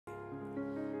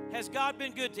Has God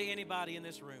been good to anybody in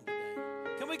this room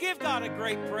today? Can we give God a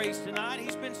great praise tonight?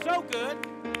 He's been so good.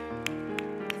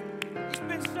 He's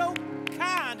been so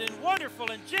kind and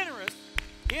wonderful and generous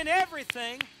in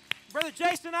everything. Brother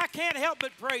Jason, I can't help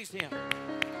but praise him.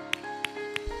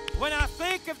 When I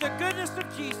think of the goodness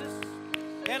of Jesus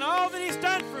and all that he's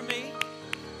done for me,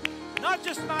 not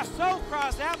just my soul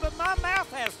cries out, but my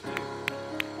mouth has to.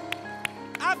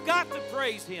 I've got to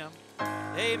praise him.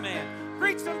 Amen.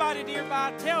 Greet somebody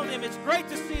nearby. Tell them it's great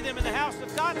to see them in the house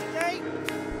of God today.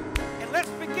 And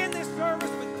let's begin this service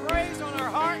with praise on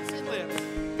our hearts and lips.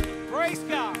 Praise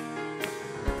God.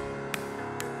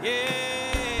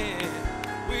 Yeah,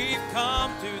 we've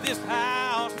come to this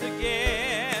house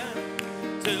again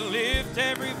to lift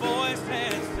every voice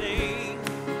and sing.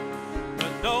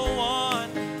 But no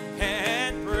one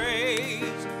can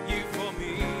praise you for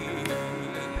me.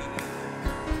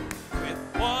 With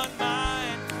one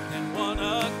mind and one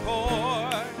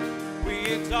accord, we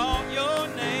exalt your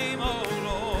name, O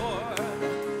Lord.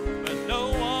 But no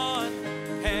one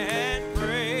can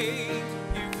praise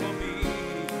you for me.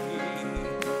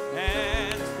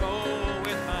 And so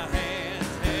with my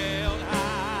hands held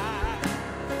high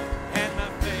and my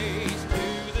face to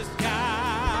the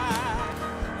sky,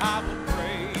 I will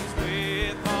praise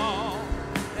with all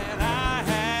that I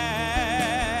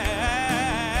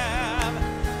have.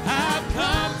 I've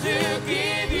come to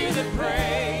give you the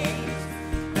praise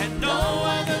that no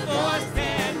other voice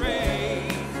can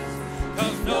raise,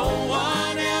 'cause no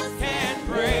one else can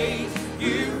praise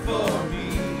you for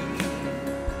me.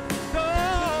 So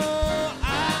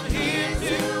I'm here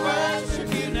to worship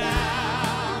you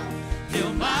now,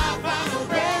 till my final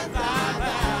breath I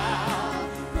vow.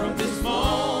 From this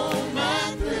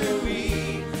moment through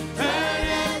eternity,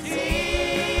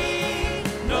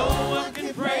 no one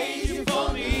can praise you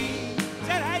for me. Is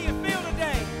that how you feel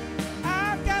today?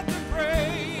 I've got to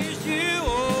praise you,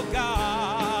 oh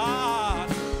God.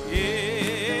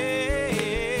 Yeah.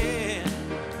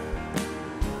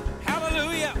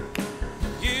 Hallelujah.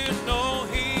 You know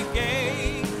he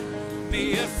gave me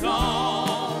a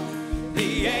song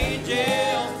the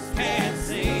angels can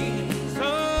sing, so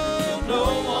no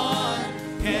one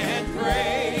can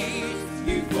praise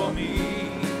you for me.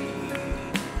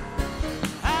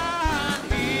 I'm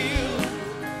healed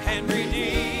and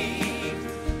redeemed,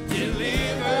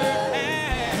 delivered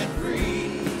and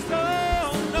free, so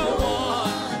no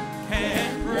one can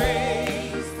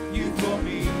praise you for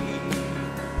me.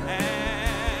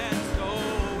 And so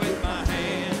with my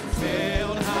hands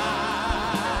held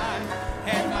high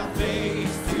and my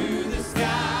face to the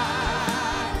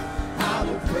sky, I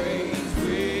will praise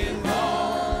with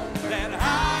all that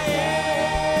I am.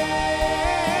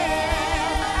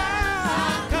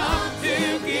 I've come to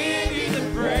give you the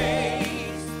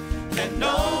praise that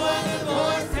no other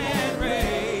voice can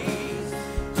raise,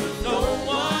 'cause no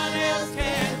one else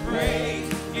can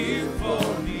praise you for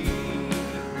me.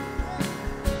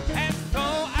 And so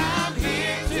I'm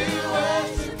here to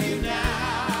worship you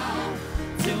now,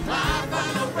 till my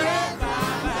final breath I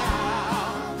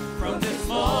vow. From this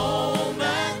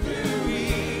moment through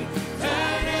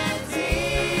eternity,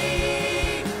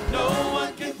 no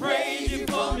one can praise you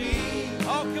for me.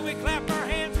 Oh, can we clap our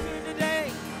hands to him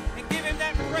today and give him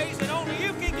that praise that only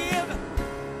you can give?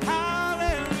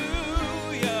 Hallelujah.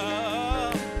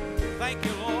 Thank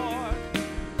you, Lord.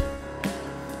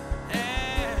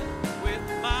 And with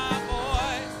my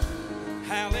voice,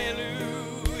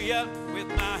 hallelujah. With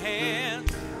my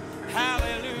hands,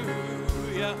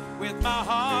 hallelujah. With my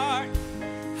heart,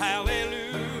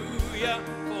 hallelujah.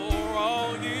 For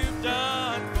all you've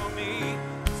done for me,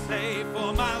 say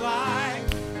for my life,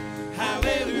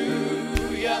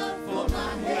 hallelujah. For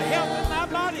my health and my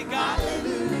body, God,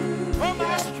 for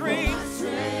my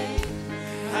strength,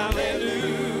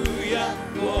 hallelujah.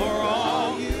 For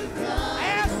all you've done.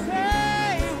 And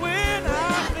say when I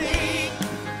think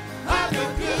of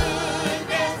your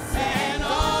goodness and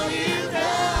all you've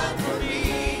done for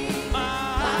me,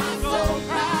 my soul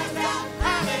cries out,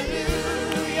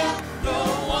 hallelujah. No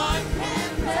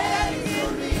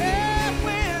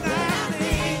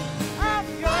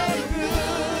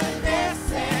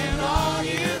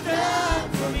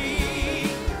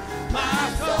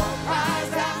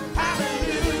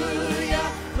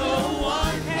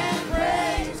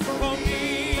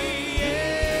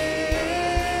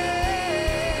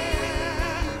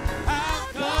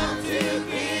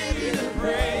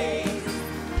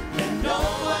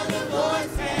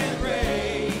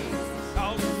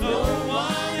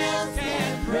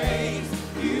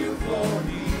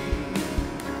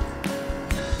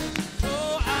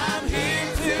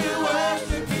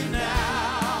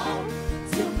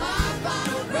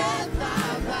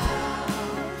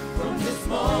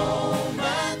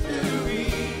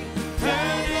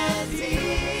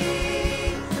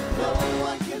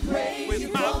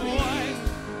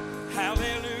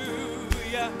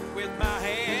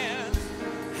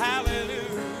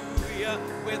hallelujah,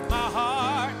 with my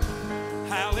heart,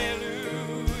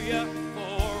 hallelujah,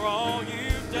 for all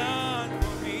you've done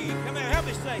for me. Come here, help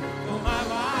me say, for my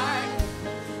life,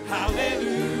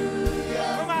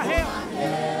 hallelujah, for my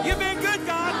health. You've been good,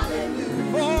 God,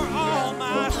 hallelujah, for all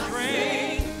my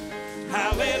strength,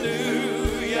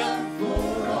 hallelujah,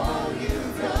 for all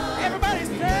you've done. Everybody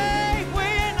say,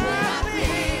 when I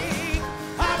think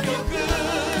of your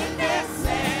goodness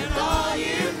and all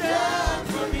you've done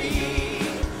for me,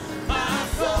 my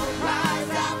soul cries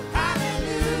out,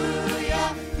 hallelujah,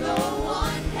 no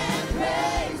one can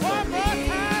praise for me. One more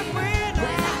time, when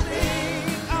I think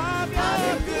of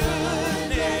your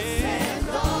goodness and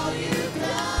all you've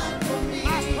done for me,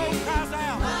 my soul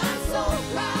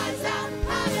cries out,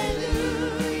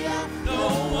 hallelujah, no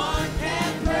one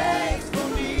can praise for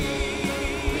me.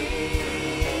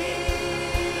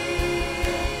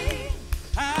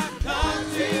 I've come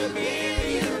to give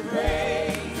you the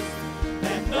praise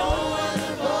that no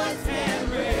other voice can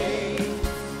raise,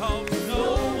 'cause no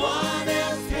one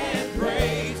else can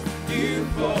praise you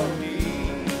for me.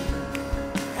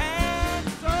 And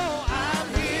so I'm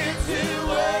here to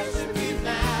worship you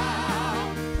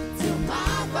now, till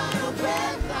my final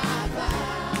breath I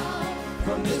vow,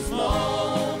 from this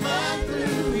moment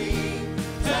through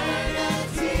eternity,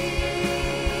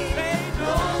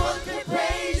 no one can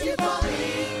praise you for me.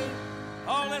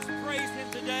 Oh, let's praise him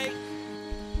today.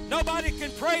 Nobody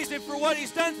can praise him for what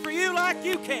he's done for you like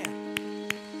you can.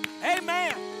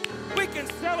 Amen. We can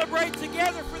celebrate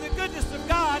together for the goodness of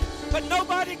God, but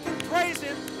nobody can praise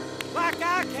him like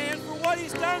I can for what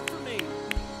he's done for me.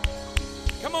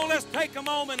 Come on, let's take a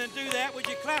moment and do that. Would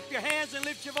you clap your hands and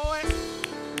lift your voice?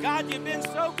 God, you've been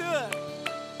so good.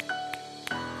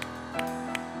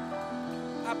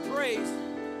 I praise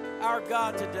our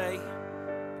God today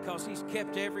because he's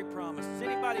kept every promise. Does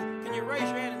anybody, can you raise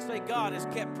your hand and say, God has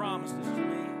kept promises to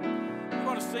me? We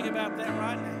want to sing about that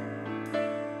right now.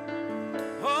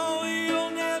 Oh, you'll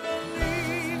never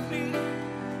leave me.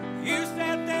 You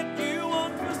said that you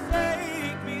won't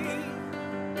forsake me,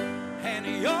 and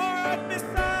you're right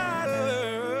beside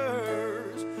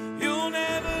us. You'll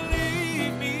never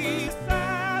leave me,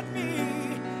 beside me,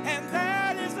 and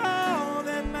that is all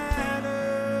that matters.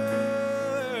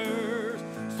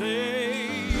 Say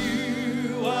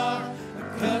you are a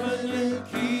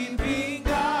covenant-keeping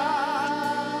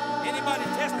God. Anybody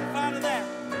testify to that?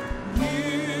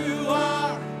 You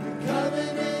are a covenant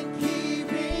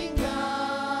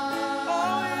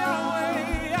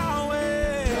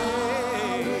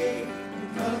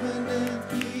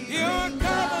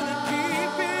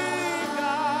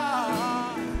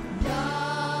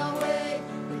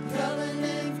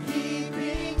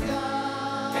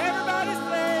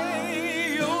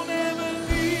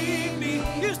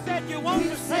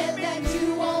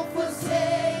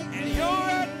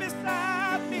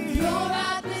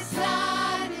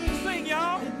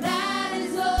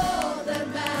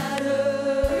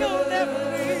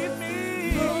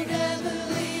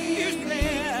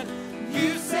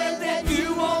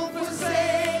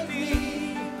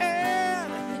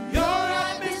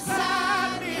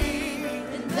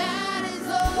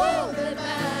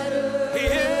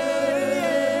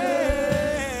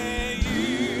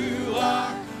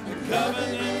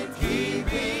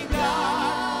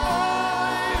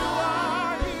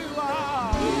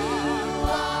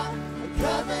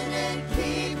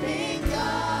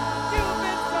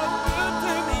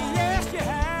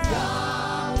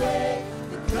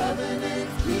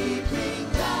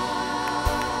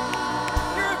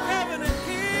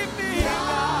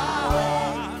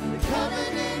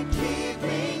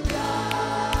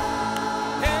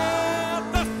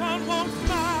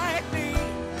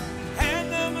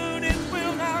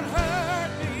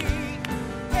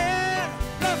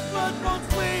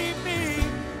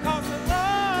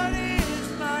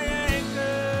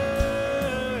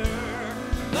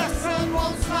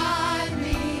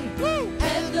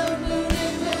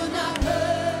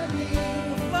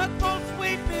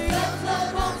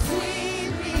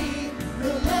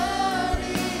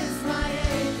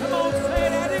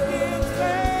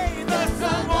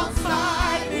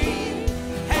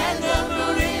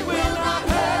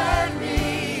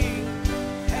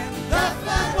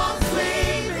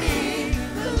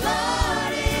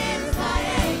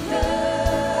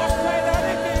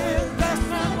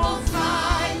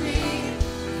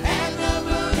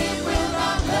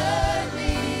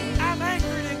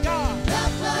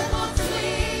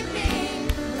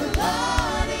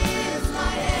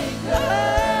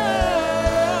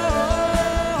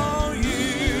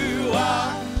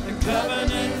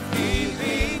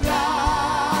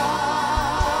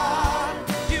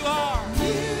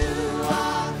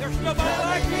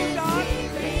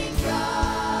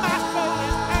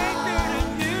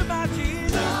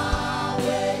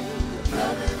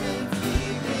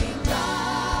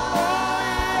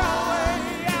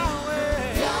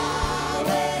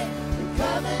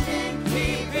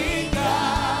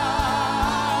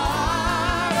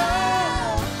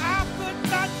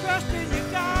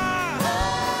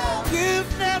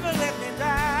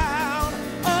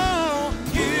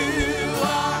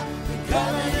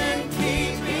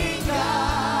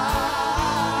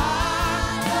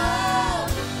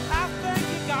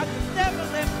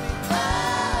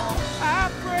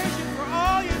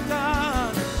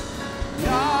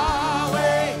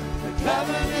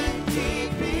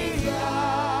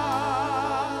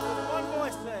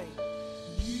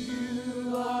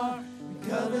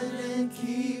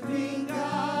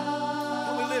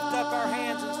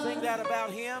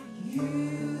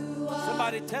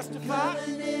Somebody testify.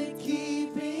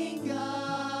 Covenant-keeping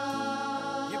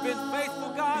God. You've been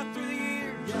faithful, God, through the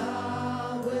years.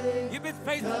 Yahweh. You've been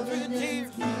faithful through the tears.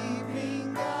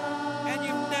 Covenant-keeping God. And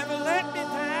you've never let me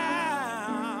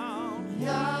down.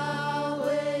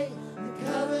 Yahweh, the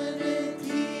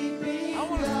covenant-keeping I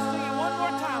want us to sing it one more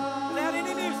time without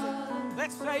any music.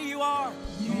 Let's say you are.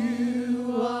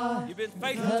 You are. You've been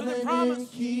faithful to the promise.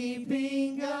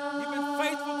 Covenant-keeping God. You've been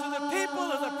faithful to the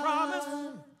people of the promise.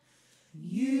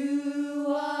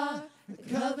 You are the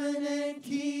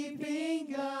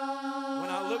covenant-keeping God. When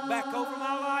I look back over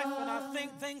my life and I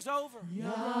think things over,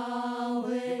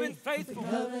 Yahweh, you've been faithful. the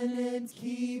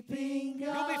covenant-keeping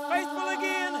God. You'll be faithful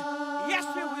again. Yes,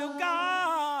 you will,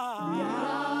 God.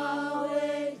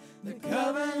 Yahweh, the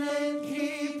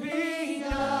covenant-keeping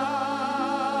God.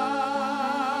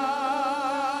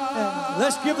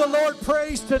 Let's give the Lord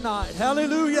praise tonight.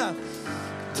 Hallelujah.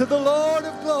 To the Lord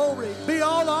of glory be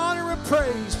all honor and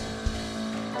praise.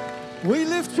 We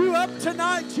lift you up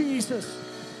tonight, Jesus.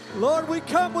 Lord, we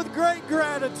come with great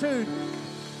gratitude.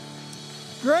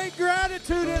 Great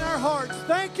gratitude in our hearts.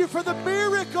 Thank you for the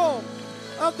miracle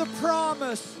of the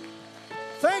promise.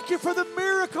 Thank you for the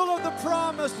miracle of the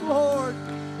promise, Lord.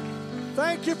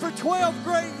 Thank you for 12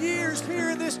 great years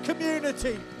here in this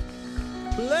community.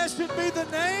 Blessed be the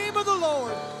name of the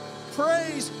Lord.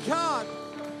 Praise God.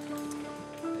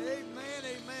 Amen,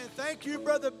 amen. Thank you,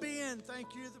 Brother Ben.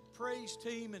 Thank you, the praise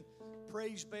team and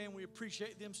praise band. We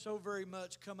appreciate them so very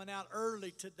much coming out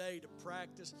early today to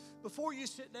practice. Before you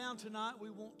sit down tonight, we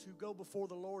want to go before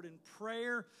the Lord in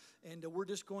prayer, and we're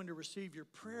just going to receive your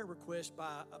prayer request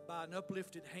by an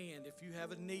uplifted hand. If you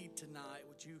have a need tonight,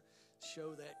 would you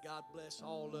show that? God bless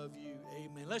all of you.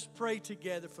 Amen. Let's pray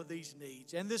together for these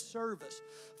needs and this service.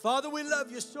 Father, we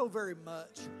love you so very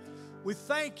much. We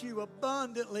thank you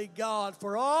abundantly, God,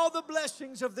 for all the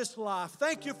blessings of this life.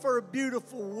 Thank you for a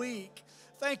beautiful week.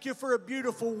 Thank you for a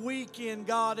beautiful weekend,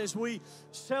 God, as we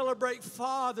celebrate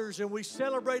fathers and we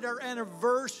celebrate our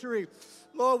anniversary.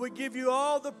 Lord, we give you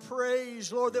all the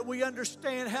praise, Lord, that we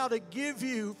understand how to give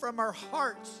you from our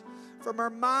hearts, from our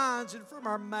minds, and from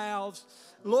our mouths.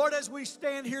 Lord, as we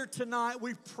stand here tonight,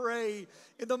 we pray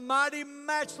in the mighty,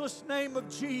 matchless name of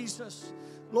Jesus.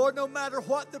 Lord, no matter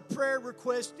what the prayer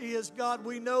request is, God,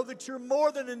 we know that you're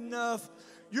more than enough.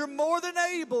 You're more than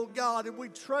able, God, and we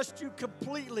trust you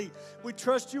completely. We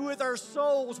trust you with our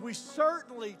souls. We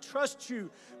certainly trust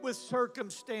you with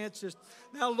circumstances.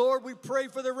 Now, Lord, we pray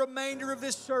for the remainder of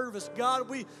this service. God,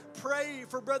 we pray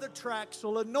for Brother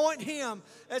Trachsel. Anoint him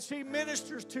as he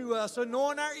ministers to us.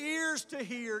 Anoint our ears to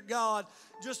hear, God.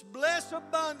 Just bless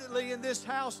abundantly in this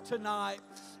house tonight.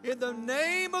 In the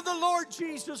name of the Lord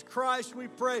Jesus Christ, we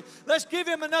pray. Let's give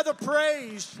him another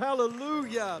praise.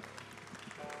 Hallelujah.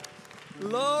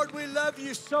 Lord, we love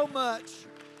you so much.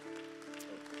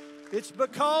 It's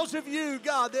because of you,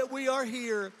 God, that we are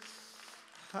here.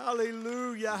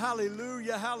 Hallelujah,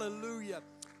 hallelujah, hallelujah.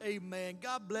 Amen.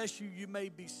 God bless you. You may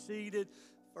be seated.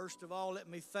 First of all, let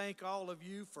me thank all of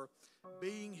you for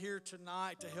being here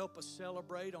tonight to help us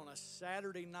celebrate on a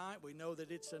Saturday night. We know that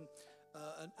it's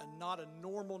not a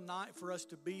normal night for us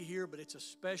to be here, but it's a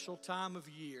special time of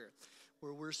year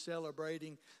where we're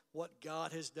celebrating what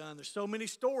God has done. There's so many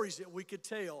stories that we could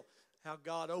tell how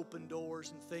God opened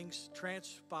doors and things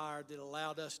transpired that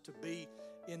allowed us to be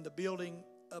in the building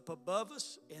up above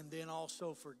us, and then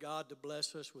also for God to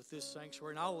bless us with this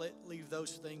sanctuary. And I'll leave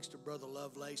those things to Brother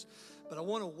Lovelace. But I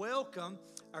want to welcome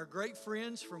our great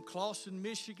friends from Clawson,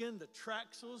 Michigan, the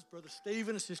Trachsels, Brother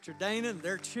Stephen and Sister Dana and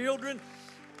their children.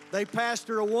 They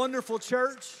pastor a wonderful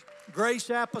church, Grace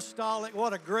Apostolic.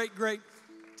 What a great, great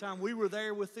time. We were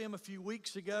there with them a few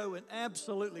weeks ago and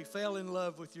absolutely fell in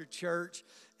love with your church,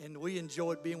 and we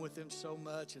enjoyed being with them so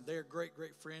much, and they're great,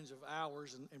 great friends of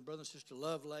ours, and Brother and Sister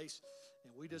Lovelace,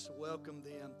 and we just welcome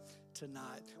them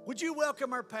tonight. Would you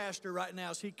welcome our pastor right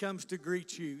now as he comes to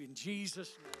greet you in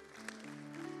Jesus' name?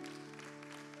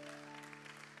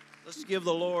 Let's give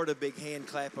the Lord a big hand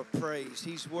clap of praise.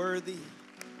 He's worthy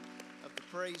of the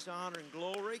praise, honor, and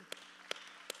glory.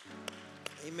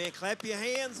 Amen. Clap your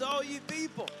hands, all you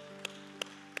people.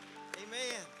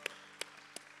 Amen.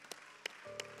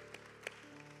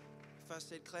 If I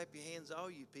said clap your hands, all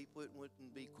you people, it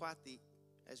wouldn't be quite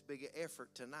as big an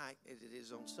effort tonight as it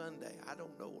is on Sunday. I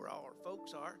don't know where all our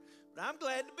folks are, but I'm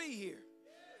glad to be here.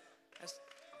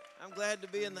 I'm glad to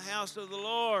be in the house of the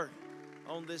Lord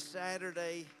on this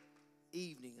Saturday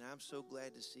evening. And I'm so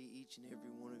glad to see each and every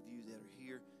one of you that are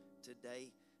here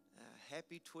today.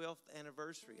 Happy 12th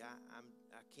anniversary.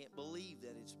 I can't believe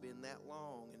that it's been that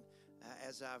long. And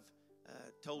as I've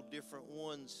told different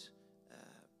ones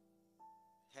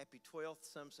happy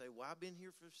 12th. Some say, well, I've been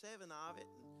here for 7 of it.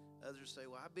 And others say,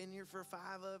 well, I've been here for 5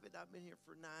 of it. I've been here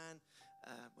for 9.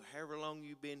 However long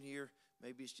you've been here,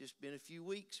 maybe it's just been a few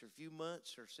weeks or a few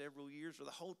months or several years or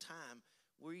the whole time.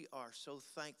 We are so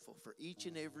thankful for each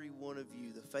and every one of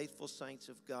you, the faithful saints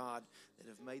of God that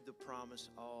have made the promise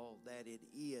all that it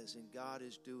is. And God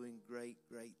is doing great,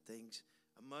 great things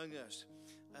among us.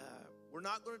 We're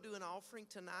not going to do an offering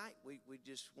tonight. We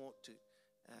just want to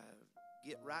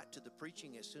get right to the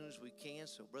preaching as soon as we can.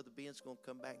 So Brother Ben's going to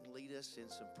come back and lead us in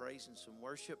some praise and some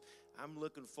worship. I'm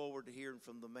looking forward to hearing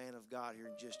from the man of God here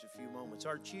in just a few moments.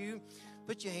 Aren't you?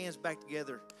 Put your hands back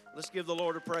together. Let's give the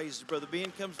Lord a praise as Brother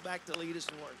Ben comes back to lead us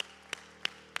in worship.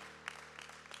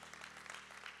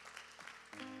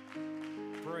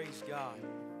 Praise God.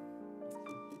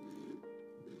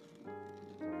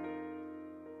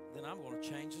 Then I'm going to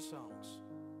change the songs.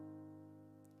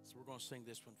 So we're going to sing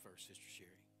this one first, Sister Sherry.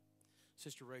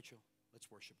 Sister Rachel,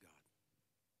 let's worship God.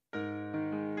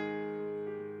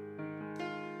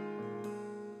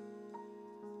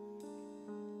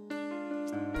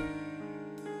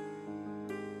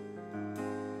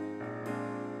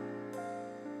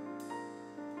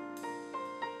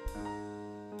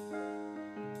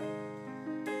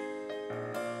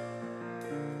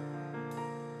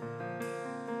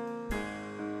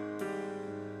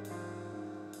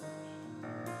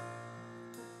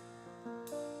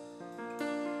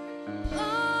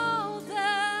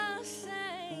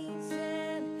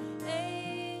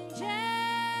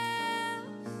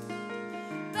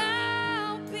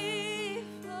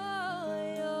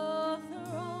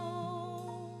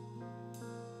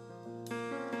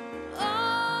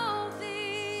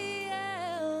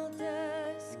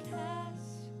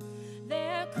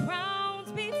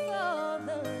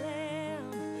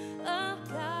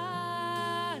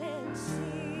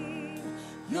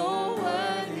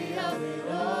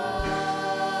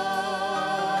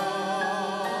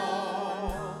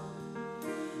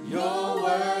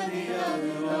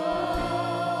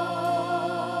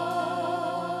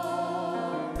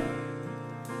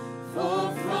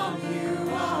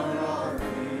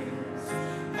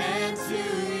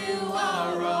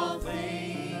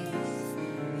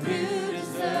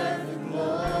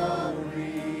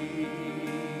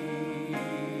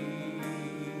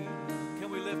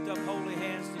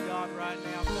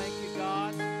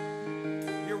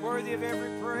 Of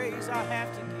every praise I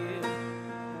have to give.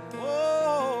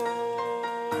 Oh,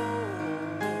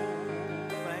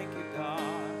 thank you,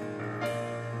 God.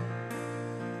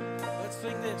 Let's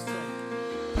sing this.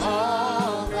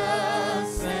 All the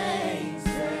saints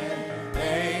and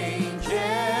angels,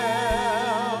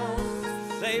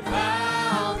 they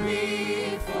bow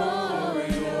before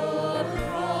your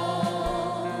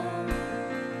throne,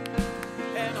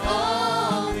 and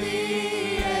all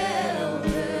the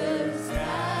elders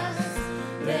cast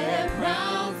their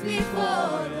crowns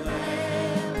before the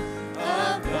Lamb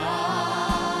of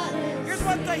God. Here's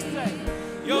what they say.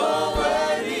 You're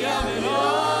worthy of it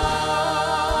all.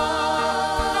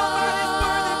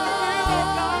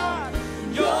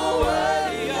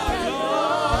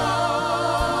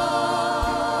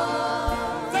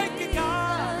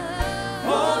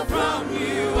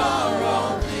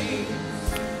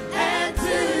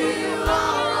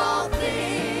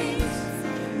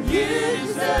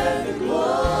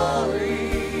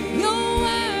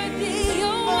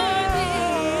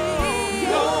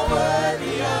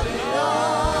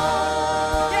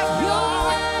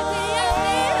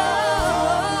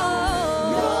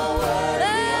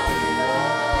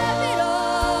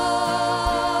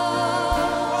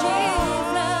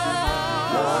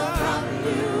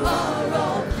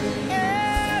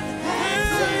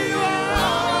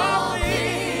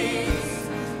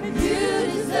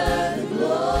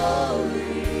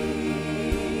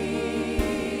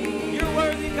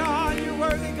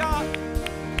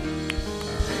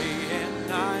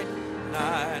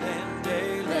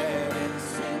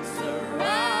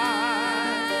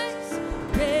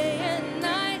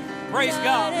 Praise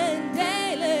God. Come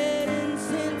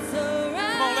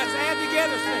on, let's add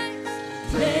together,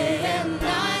 sing. Day and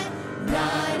night,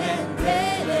 night and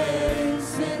day, let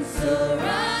incense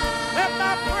arise. Let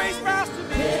my praise rise to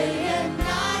me. Day and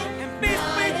night, and be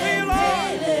sweet to you,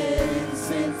 night Lord. and day, let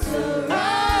incense arise.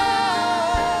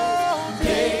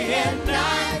 Day and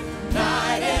night,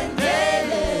 night and day,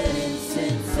 let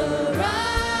incense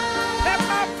arise. Let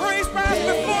my praise rise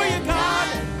before you, God.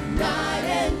 Night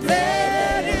and day,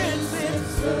 let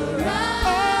incense arise.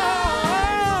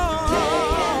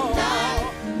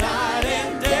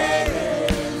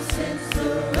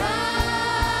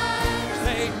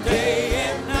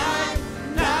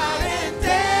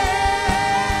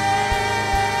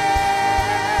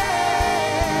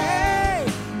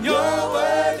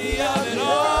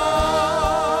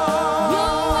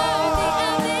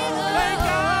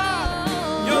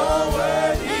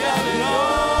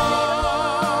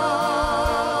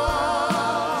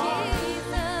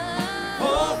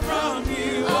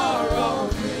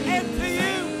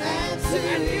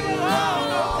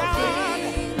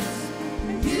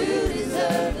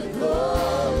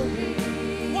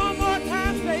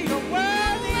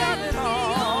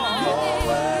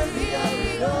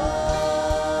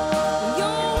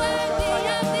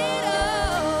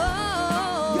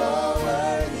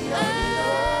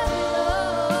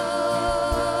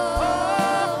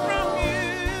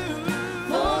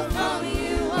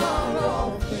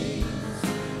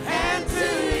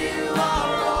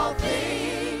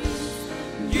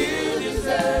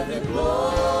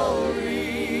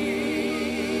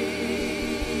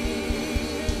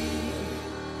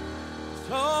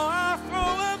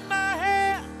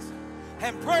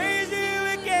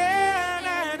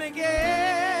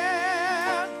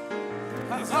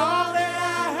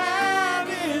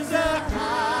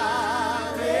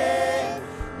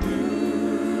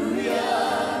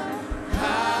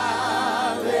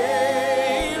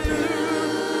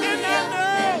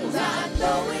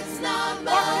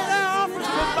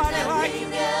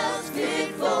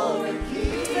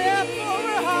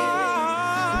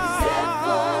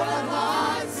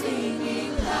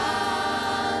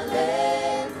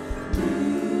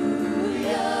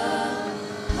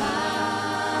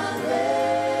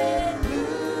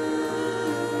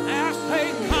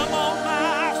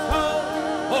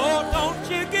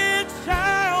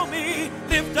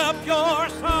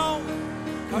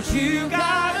 'cause you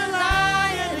got a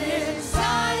lion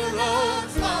inside of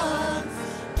those lungs.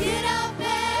 Get up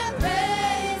and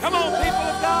praise. Come on, people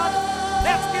of God.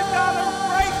 Let's give God a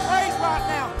great praise right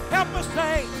now. Help us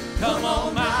say, come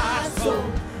on, my soul.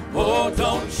 Oh,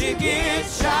 don't you get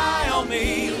shy on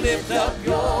me. Lift up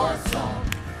your song.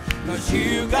 'Cause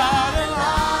you got a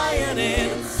lion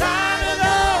inside of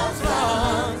those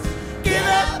lungs. Get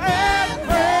up and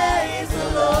praise the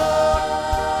Lord.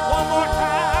 One more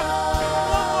time,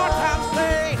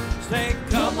 say,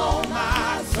 come on,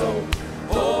 my soul.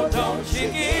 Oh, don't you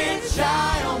get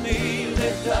shy on me.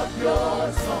 Lift up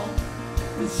your song.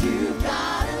 'Cause you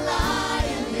got a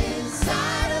lion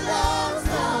inside of those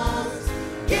lungs.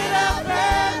 Get up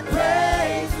and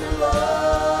praise the Lord.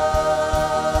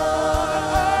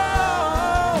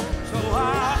 So I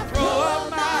throw up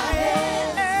my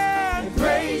hands and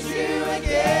praise you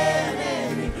Again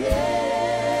and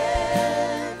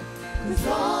again. 'Cause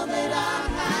all that I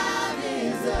have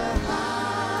is a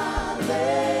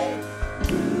hallelujah.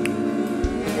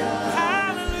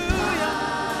 Hallelujah,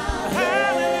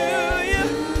 hallelujah.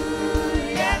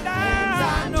 And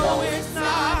I know it's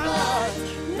not much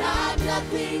Not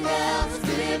nothing else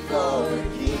fit for a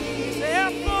king.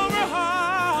 except for a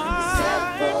heart. Except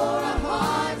for a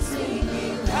heart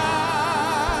singing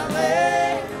Hallelujah,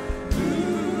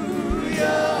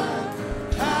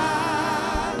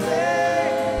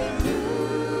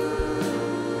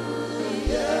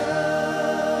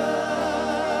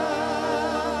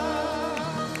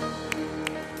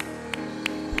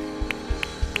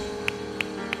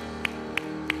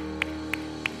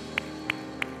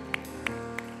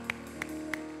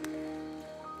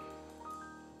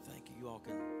 Thank you. You all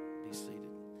can be seated.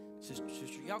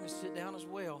 Sister, y'all can sit down as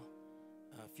well.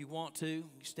 If you want to, you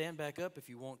can stand back up if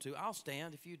you want to. I'll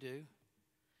stand if you do.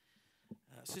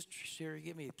 Sister Sherry,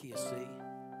 give me a key of C.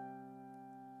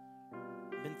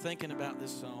 I've been thinking about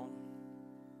this song.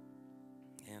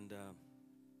 And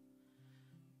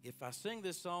if I sing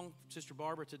this song, Sister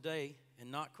Barbara, today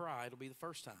and not cry, it'll be the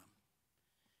first time.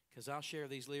 Because I'll share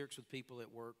these lyrics with people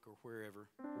at work or wherever.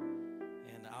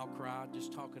 And I'll cry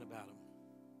just talking about them.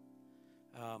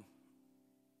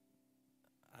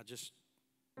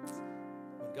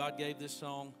 When God gave this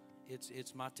song,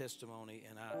 it's my testimony,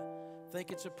 and I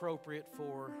think it's appropriate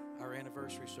for our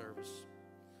anniversary service.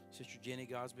 Sister Jenny,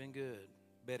 God's been good,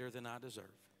 better than I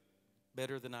deserve,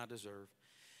 better than I deserve.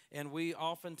 And we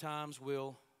oftentimes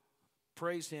will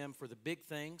praise Him for the big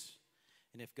things,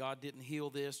 and if God didn't heal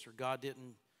this or God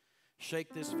didn't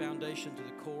shake this foundation to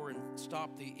the core and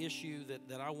stop the issue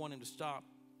that I want Him to stop,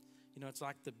 you know, it's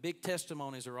like the big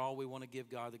testimonies are all we want to give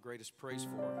God the greatest praise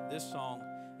for. This song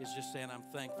is just saying I'm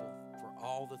thankful for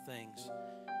all the things.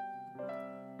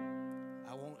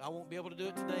 I won't be able to do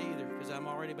it today either because I'm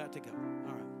already about to go.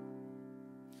 All right.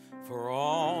 For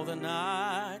all the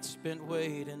nights spent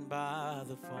waiting by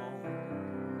the phone,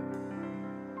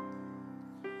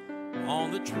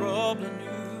 on the troubling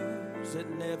news that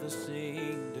never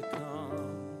seemed to come,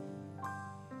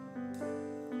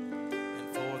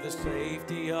 the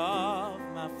safety of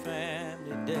my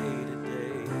family day to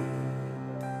day.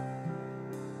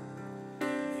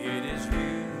 It is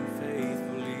you who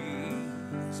faithfully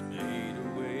has made a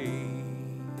way.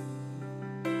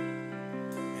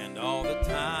 And all the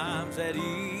times that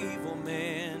evil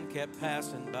men kept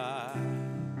passing by,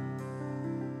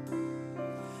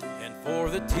 and for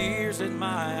the tears in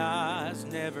my eyes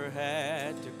never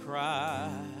had to cry,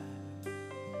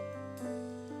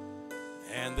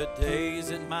 and the days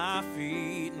that my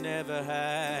feet never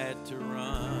had to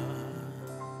run.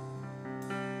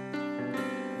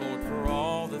 Lord, for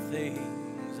all the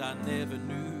things I never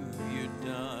knew you'd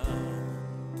done.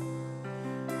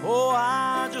 Oh,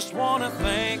 I just want to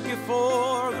thank you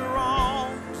for the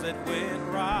wrongs that went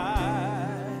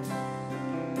right.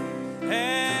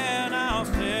 And I'll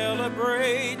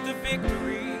celebrate the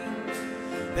victories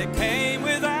that came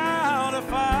without a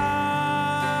fight.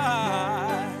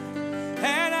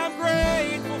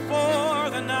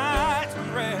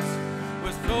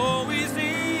 So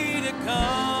easy to come.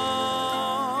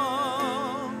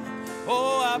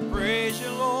 Oh, I praise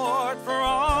you, Lord, for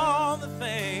all the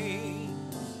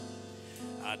things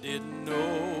I didn't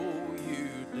know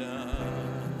you'd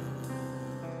done.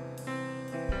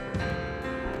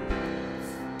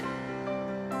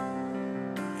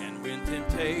 And when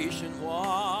temptation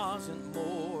wasn't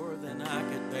more than I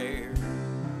could bear,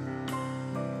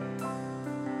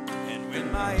 and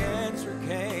when my answer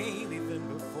came even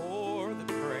before the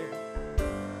prayer,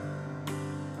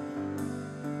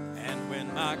 and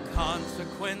when my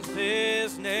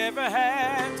consequences never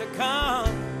had to come,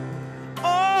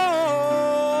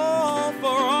 oh, for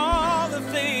all the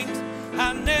things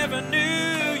I never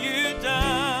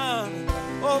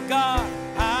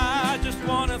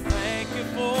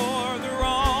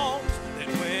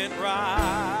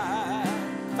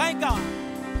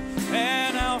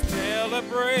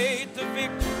celebrate the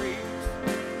victories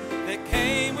that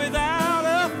came without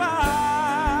a fight.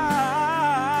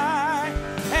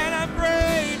 And I'm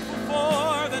grateful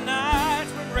for the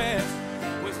nights when rest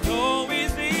was so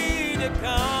easy to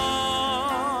come.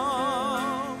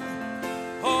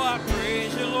 Oh, I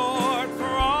praise you, Lord, for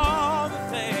all the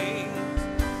things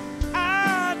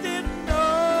I didn't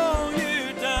know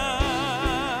you'd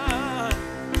done.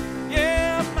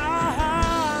 Yeah, my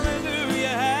hallelujah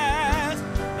has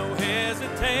no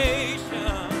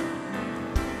hesitation.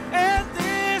 And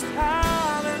this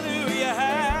hallelujah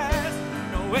has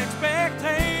no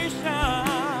expectation.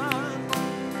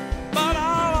 But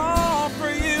I'll offer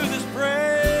you this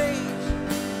praise,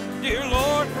 dear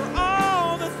Lord, for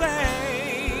all the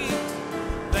things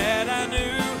that I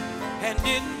knew and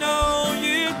didn't know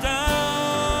you'd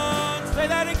done. Say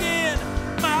that again.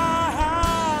 My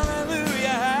hallelujah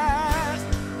has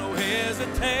no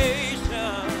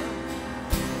hesitation.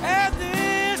 And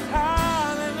this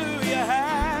hallelujah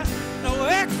has no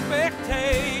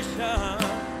expectation.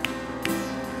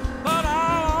 But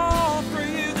I'll offer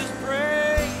you this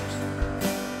praise,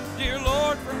 dear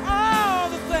Lord, for all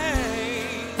the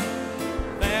things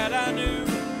that I knew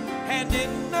and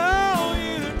didn't know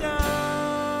you'd done.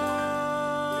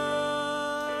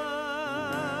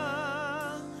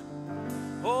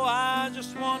 Oh, I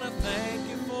just want to thank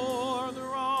you for the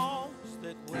wrongs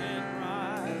that went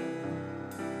right.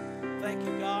 Thank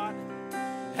you, God.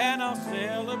 And I'll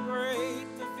celebrate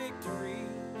the victories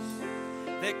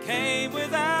that came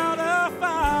without a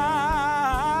fight.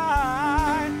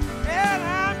 And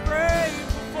I'm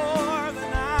grateful for the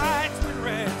nights when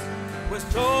rest was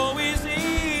so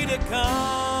easy to come.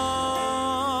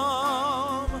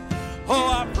 Oh,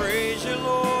 I praise you,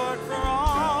 Lord, for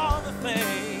all the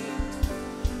things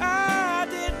I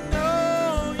didn't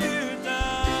know you'd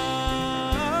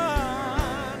done.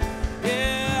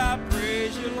 Yeah, I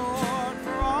praise you, Lord,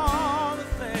 for all the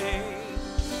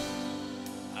things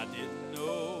I didn't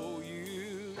know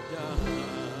you'd done.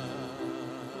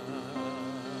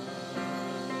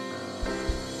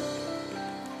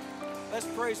 Let's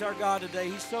praise our God today.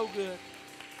 He's so good.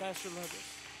 Pastor Lovett.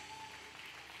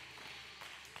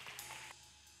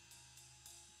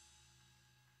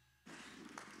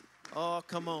 Oh,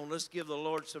 come on. Let's give the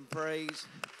Lord some praise.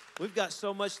 We've got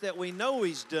so much that we know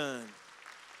He's done.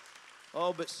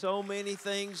 Oh, but so many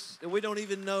things that we don't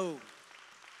even know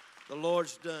the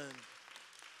Lord's done.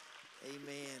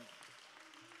 Amen.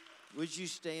 Would you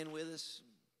stand with us?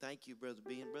 Thank you, Brother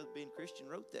Ben. Brother Ben Christian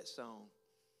wrote that song.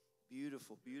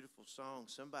 Beautiful, beautiful song.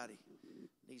 Somebody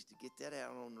needs to get that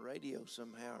out on the radio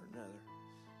somehow or another.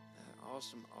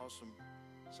 Awesome, awesome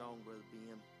song, Brother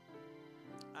Ben.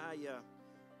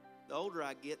 The older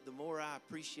I get, the more I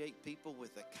appreciate people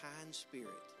with a kind spirit.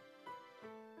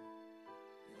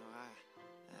 You know,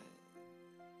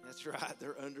 that's right,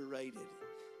 they're underrated.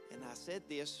 And I said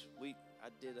this, I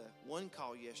did one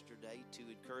call yesterday to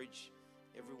encourage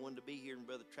everyone to be here in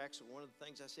Brother Trachsel. One of the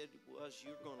things I said was,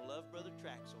 you're going to love Brother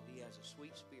Trachsel. He has a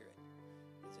sweet spirit.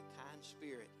 He's a kind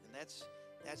spirit. And that's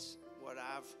what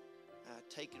I've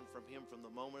taken from him from the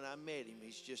moment I met him.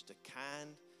 He's just a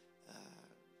kind,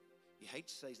 you hate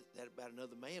to say that about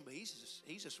another man, but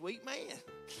he's a sweet man.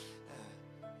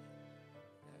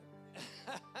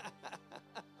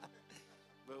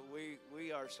 But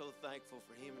we are so thankful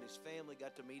for him and his family.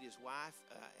 Got to meet his wife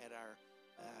at our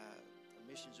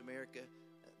Missions America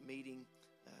meeting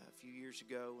a few years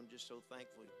ago, and just so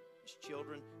thankful. His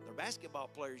children, they're basketball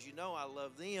players. You know I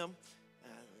love them.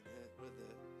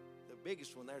 The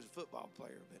biggest one there's a football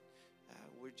player, but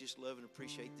we just love and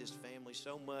appreciate this family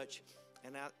so much.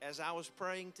 And as I was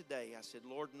praying today, I said,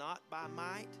 Lord, not by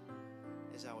might,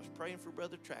 as I was praying for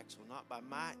Brother Trachsel, not by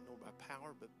might nor by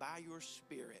power, but by your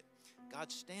Spirit.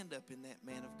 God, stand up in that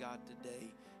man of God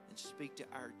today and speak to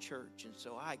our church. And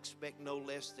so I expect no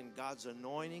less than God's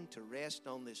anointing to rest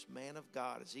on this man of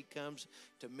God as he comes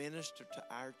to minister to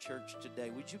our church today.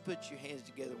 Would you put your hands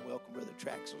together and welcome Brother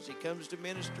Trachsel as he comes to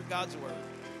minister God's word.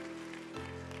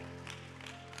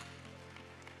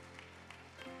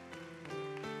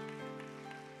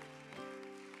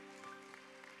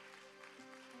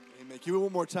 Can you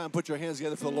one more time put your hands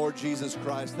together for the Lord Jesus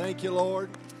Christ? Thank you, Lord,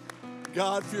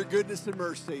 God, for your goodness and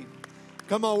mercy.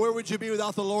 Come on, where would you be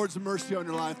without the Lord's mercy on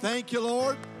your life? Thank you,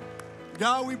 Lord.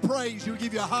 God, we praise you. We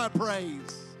give you a high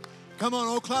praise. Come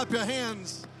on, clap your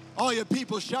hands. All you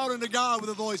people shouting to God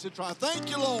with a voice of triumph. Thank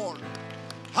you, Lord.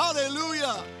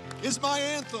 Hallelujah is my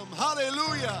anthem.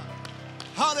 Hallelujah.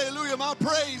 Hallelujah. My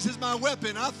praise is my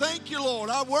weapon. I thank you, Lord.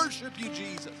 I worship you,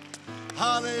 Jesus.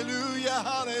 Hallelujah,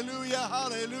 hallelujah,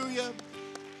 hallelujah.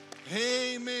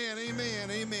 Amen, amen,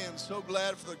 amen. So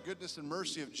glad for the goodness and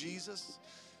mercy of Jesus.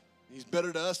 He's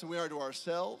better to us than we are to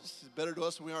ourselves. He's better to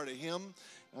us than we are to him.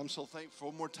 I'm so thankful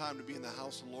one more time to be in the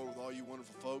house of the Lord with all you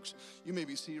wonderful folks. You may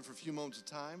be seated for a few moments of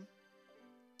time.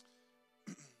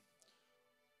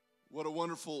 What a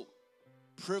wonderful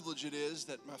privilege it is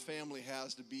that my family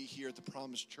has to be here at the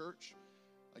Promise Church.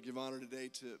 I give honor today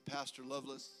to Pastor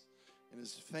Lovelace and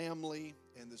his family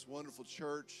and this wonderful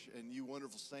church and you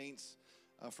wonderful saints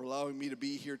for allowing me to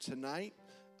be here tonight.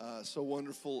 So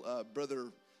wonderful,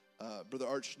 Brother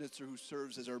Art Schnitzer, who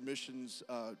serves as our missions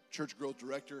church growth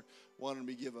director, wanted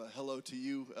me to give a hello to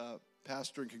you,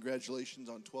 Pastor, and congratulations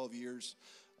on 12 years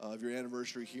of your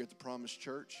anniversary here at the Promise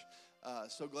Church.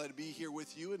 So glad to be here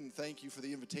with you, and thank you for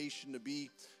the invitation to be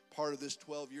part of this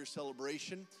 12-year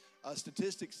celebration.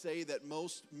 Statistics say that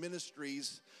most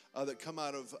ministries that come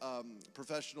out of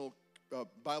professional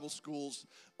Bible schools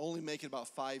only make it about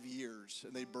 5 years,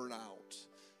 and they burn out.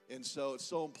 And so it's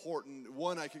so important.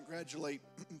 One, I congratulate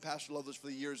Pastor Lovelace for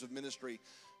the years of ministry,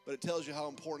 but it tells you how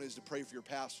important it is to pray for your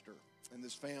pastor and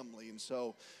this family. And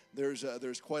so there's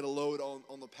quite a load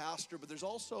on the pastor, but there's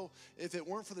also, if it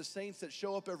weren't for the saints that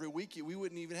show up every week, we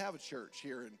wouldn't even have a church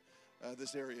here in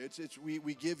this area.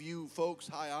 We give you folks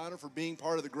high honor for being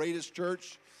part of the greatest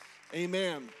church,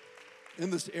 amen,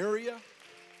 in this area.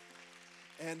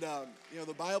 And,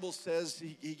 the Bible says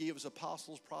he gave us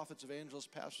apostles, prophets, evangelists,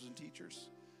 pastors, and teachers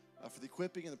for the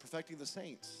equipping and the perfecting of the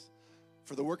saints,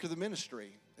 for the work of the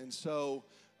ministry. And so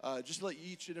just to let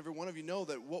each and every one of you know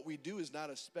that what we do is not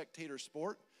a spectator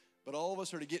sport, but all of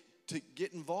us are to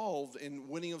get involved in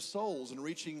winning of souls and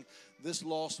reaching this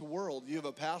lost world. You have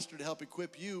a pastor to help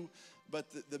equip you, but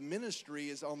the ministry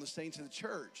is on the saints of the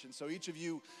church. And so each of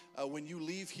you, when you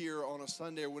leave here on a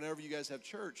Sunday or whenever you guys have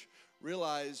church,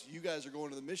 realize you guys are going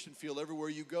to the mission field. Everywhere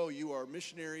you go, you are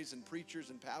missionaries and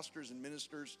preachers and pastors and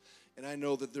ministers. And I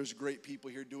know that there's great people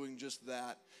here doing just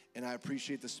that. And I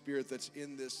appreciate the spirit that's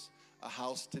in this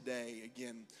house today.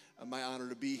 Again, my honor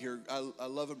to be here. I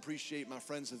love and appreciate my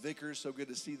friends the Vickers. So good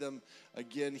to see them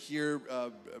again here.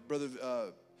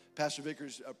 Pastor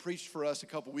Vickers preached for us a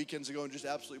couple weekends ago and just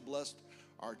absolutely blessed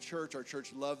our church. Our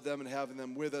church loved them and having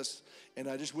them with us. And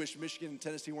I just wish Michigan and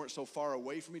Tennessee weren't so far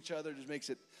away from each other. It just makes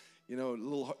it a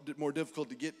little more difficult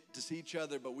to get to see each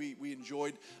other, but we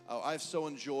enjoyed. I've so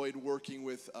enjoyed working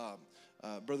with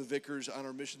Brother Vickers on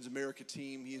our Missions America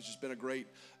team. He has just been a great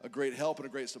help and a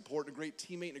great support, and a great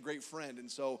teammate and a great friend.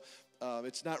 And so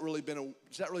it's not really been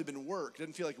work. It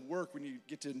doesn't feel like work when you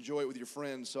get to enjoy it with your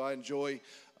friends. So I enjoy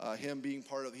him being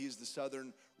part of. He's the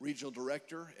Southern Regional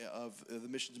Director of the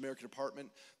Missions America Department,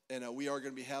 and we are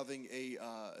going to be having a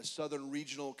Southern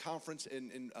Regional Conference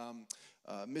in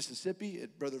Mississippi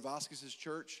at Brother Vasquez's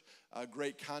church.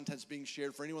 Great content's being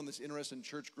shared for anyone that's interested in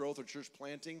church growth or church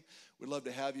planting. We'd love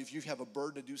to have you. If you have a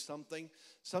burden to do something,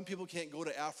 some people can't go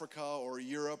to Africa or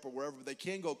Europe or wherever, but they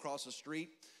can go across the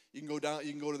street. You can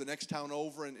go to the next town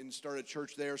over and start a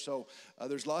church there. So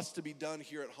there's lots to be done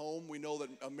here at home. We know that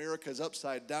America is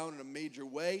upside down in a major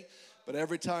way. But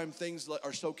every time things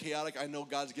are so chaotic, I know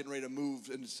God's getting ready to move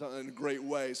in a great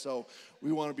way. So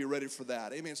we want to be ready for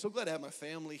that. Amen. So glad to have my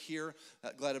family here.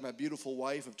 Glad to have my beautiful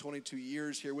wife of 22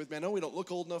 years here with me. I know we don't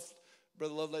look old enough,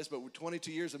 Brother Lovelace, but we're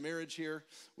 22 years of marriage here.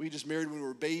 We just married when we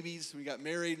were babies. We got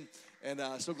married. And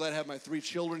so glad to have my 3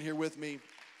 children here with me.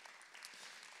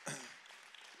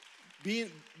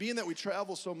 Being that we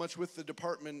travel so much with the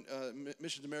department,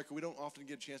 Missions America, we don't often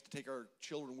get a chance to take our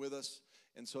children with us.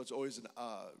 And so it's always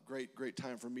a great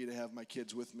time for me to have my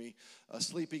kids with me,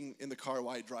 sleeping in the car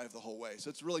while I drive the whole way. So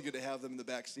it's really good to have them in the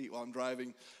back seat while I'm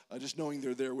driving, just knowing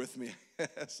they're there with me.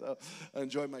 So I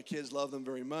enjoy my kids, love them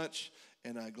very much,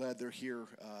 and I'm glad they're here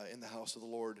in the house of the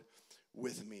Lord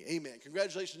with me. Amen.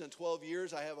 Congratulations on 12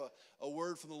 years. I have a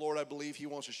word from the Lord I believe he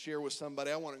wants to share with somebody.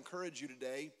 I want to encourage you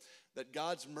today that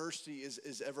God's mercy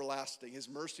is everlasting. His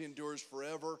mercy endures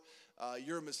forever.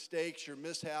 Your mistakes, your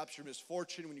mishaps, your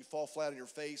misfortune, when you fall flat on your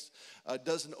face,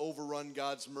 doesn't overrun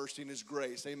God's mercy and his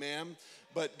grace. Amen?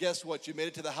 But guess what? You made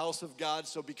it to the house of God,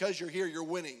 so because you're here, you're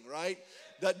winning, right?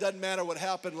 That doesn't matter what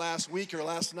happened last week or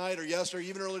last night or yesterday or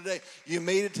even earlier today. You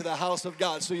made it to the house of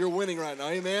God, so you're winning right now.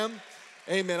 Amen?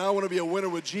 Amen. I want to be a winner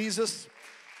with Jesus,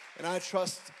 and I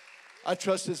trust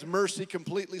his mercy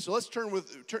completely. So let's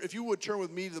if you would turn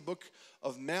with me to the book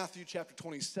of Matthew chapter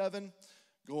 27,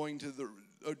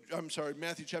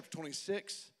 Matthew chapter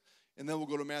 26, and then we'll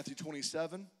go to Matthew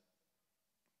 27.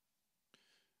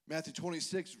 Matthew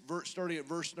 26, starting at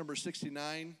verse number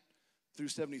 69 through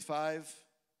 75.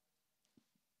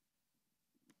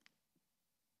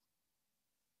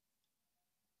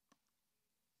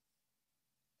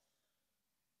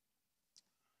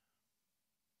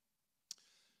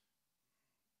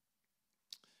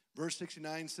 Verse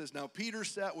 69 says, Now Peter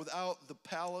sat without the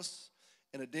palace,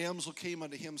 and a damsel came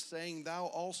unto him, saying, Thou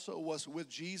also wast with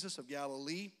Jesus of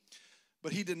Galilee.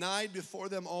 But he denied before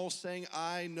them all, saying,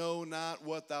 I know not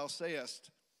what thou sayest.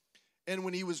 And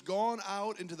when he was gone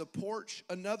out into the porch,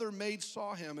 another maid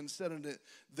saw him, and said unto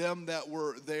them that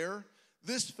were there,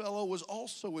 This fellow was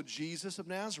also with Jesus of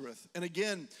Nazareth. And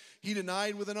again he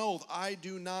denied with an oath, I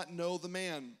do not know the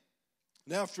man.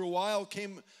 And after a while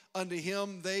came unto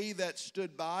him they that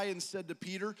stood by, and said to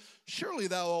Peter, Surely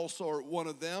thou also art one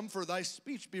of them, for thy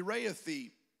speech bewrayeth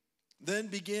thee. Then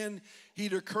began he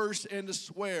to curse and to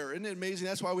swear. Isn't it amazing?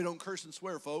 That's why we don't curse and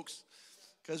swear, folks.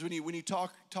 Because when you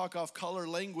talk off color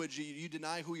language, you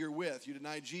deny who you're with. You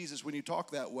deny Jesus when you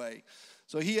talk that way.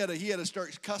 So he had to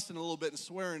start cussing a little bit and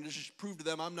swearing to just prove to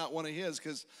them I'm not one of his,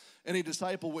 because any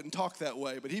disciple wouldn't talk that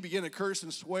way. But he began to curse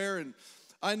and swear, and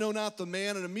I know not the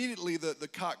man. And immediately the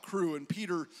cock crew, and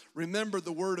Peter remembered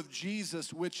the word of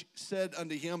Jesus, which said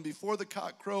unto him, Before the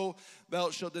cock crow,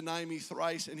 thou shalt deny me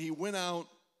thrice. And he went out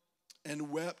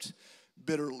and wept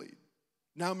bitterly.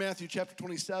 Now Matthew chapter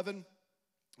 27,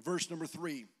 verse number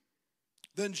 3.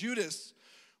 Then Judas,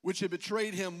 which had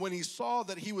betrayed him, when he saw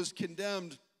that he was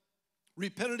condemned,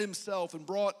 repented himself and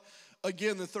brought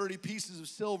again the 30 pieces of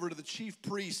silver to the chief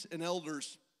priests and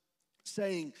elders,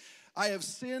 saying, I have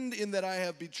sinned in that I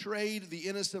have betrayed the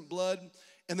innocent blood.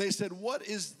 And they said, What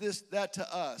is that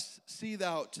to us? See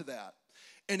thou to that.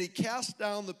 And he cast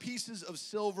down the pieces of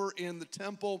silver in the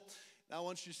temple. Now I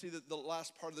want you to see the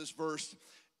last part of this verse.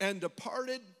 And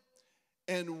departed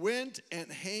and went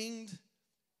and hanged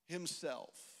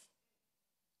himself.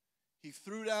 He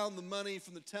threw down the money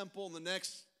from the temple, and the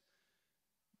next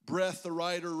breath, the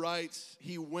writer writes,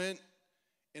 he went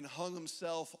and hung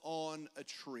himself on a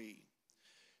tree.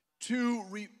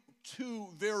 Two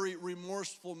very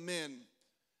remorseful men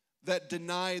that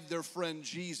denied their friend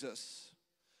Jesus,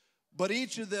 but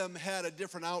each of them had a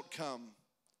different outcome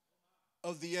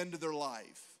of the end of their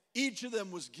life. Each of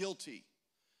them was guilty,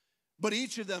 but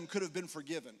each of them could have been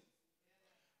forgiven.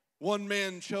 One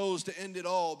man chose to end it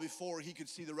all before he could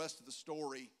see the rest of the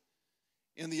story,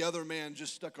 and the other man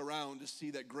just stuck around to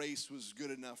see that grace was good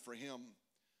enough for him.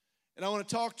 And I want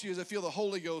to talk to you, as I feel the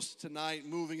Holy Ghost tonight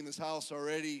moving in this house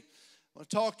already. I want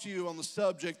to talk to you on the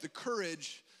subject, the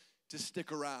courage to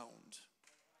stick around.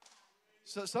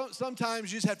 So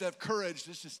sometimes you just have to have courage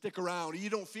just to stick around. You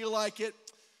don't feel like it.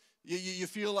 You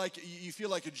feel like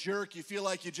a jerk. You feel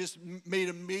like you just made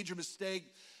a major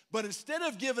mistake. But instead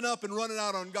of giving up and running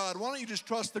out on God, why don't you just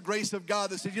trust the grace of God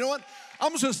that says, you know what?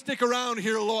 I'm just going to stick around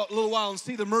here a little while and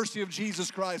see the mercy of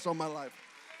Jesus Christ on my life.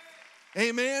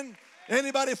 Amen?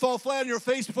 Anybody fall flat on your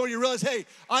face before you realize, hey,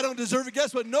 I don't deserve it?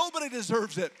 Guess what? Nobody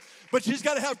deserves it. But you just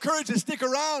got to have courage to stick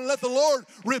around and let the Lord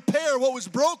repair what was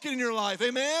broken in your life.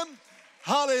 Amen?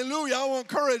 Hallelujah. I want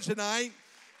courage tonight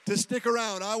to stick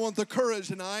around. I want the courage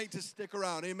tonight to stick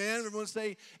around. Amen? Everyone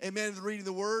say amen to the reading of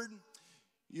the word.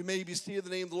 You may be seated in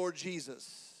the name of the Lord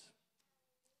Jesus.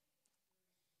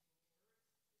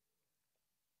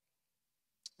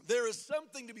 There is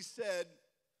something to be said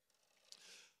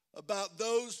about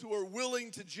those who are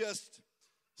willing to just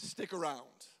stick around.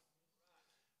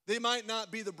 They might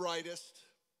not be the brightest,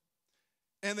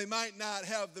 and they might not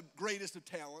have the greatest of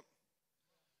talent,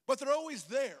 but they're always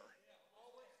there.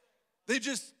 They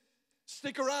just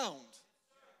stick around.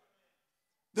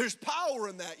 There's power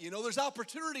in that, you know. There's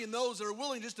opportunity in those that are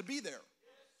willing just to be there,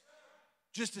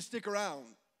 just to stick around.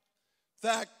 In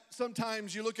fact,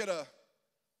 sometimes you look at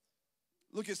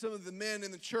some of the men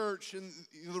in the church, and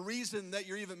the reason that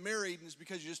you're even married is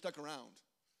because you just stuck around.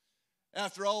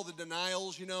 After all the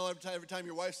denials, you know, every time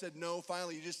your wife said no,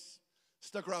 finally you just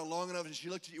stuck around long enough, and she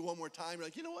looked at you one more time. You're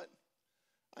like, you know what?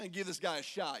 I'm going to give this guy a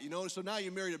shot, you know. So now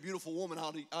you married a beautiful woman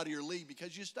out of your league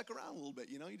because you stuck around a little bit,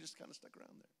 you know. You just kind of stuck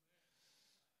around there.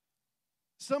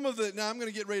 Now I'm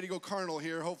going to get ready to go carnal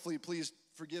here. Hopefully, please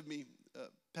forgive me,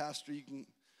 Pastor. You can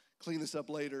clean this up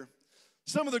later.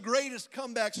 Some of the greatest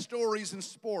comeback stories in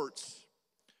sports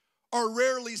are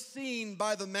rarely seen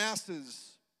by the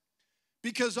masses,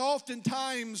 because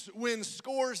oftentimes when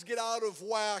scores get out of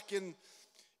whack and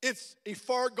it's a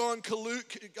far-gone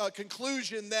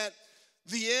conclusion that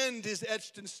the end is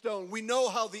etched in stone. We know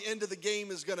how the end of the game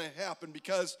is going to happen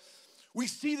because we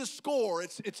see the score.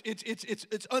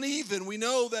 It's uneven. We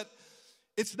know that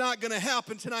it's not going to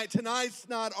happen tonight. Tonight's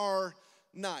not our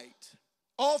night.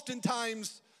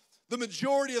 Oftentimes, the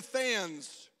majority of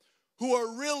fans who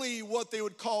are really what they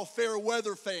would call fair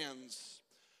weather fans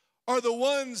are the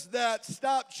ones that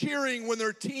stop cheering when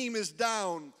their team is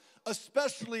down,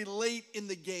 especially late in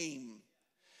the game.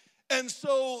 And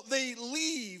so they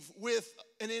leave with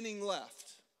an inning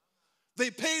left. They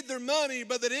paid their money,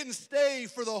 but they didn't stay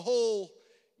for the whole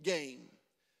game.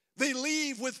 They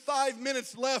leave with 5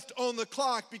 minutes left on the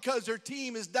clock because their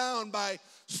team is down by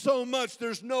so much.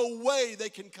 There's no way they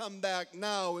can come back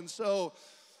now. And so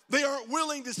they aren't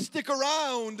willing to stick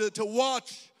around to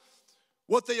watch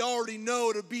what they already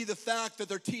know to be the fact that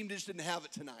their team just didn't have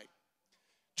it tonight.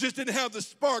 Just didn't have the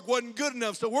spark, wasn't good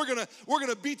enough. So we're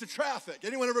gonna beat the traffic.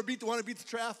 Anyone ever want to beat the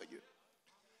traffic?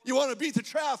 You want to beat the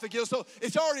traffic, so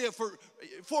it's already a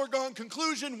foregone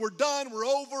conclusion. We're done. We're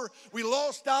over. We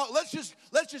lost out. Let's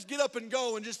just get up and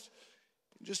go and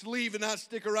just leave and not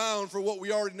stick around for what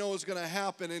we already know is going to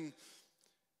happen.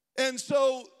 And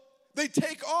so they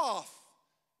take off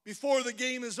before the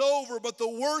game is over. But the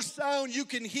worst sound you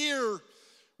can hear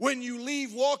when you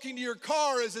leave walking to your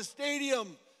car is a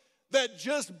stadium that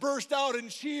just burst out in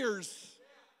cheers.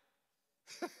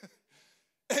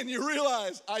 And you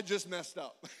realize, I just messed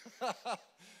up.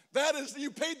 That is, you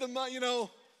paid the money,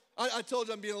 I told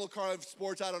you I'm being a little car of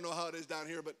sports. I don't know how it is down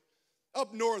here, but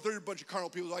up north, there's a bunch of carnal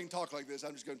people. So I can talk like this.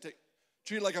 I'm just going to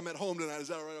treat it like I'm at home tonight. Is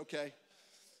that right? Okay.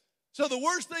 So the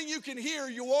worst thing you can hear,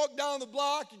 you walk down the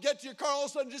block, you get to your car, all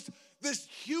of a sudden just this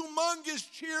humongous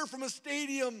cheer from a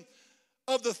stadium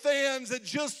of the fans that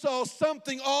just saw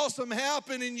something awesome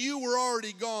happen and you were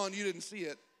already gone. You didn't see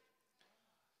it.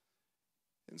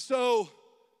 And so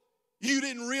you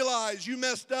didn't realize you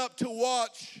messed up to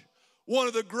watch one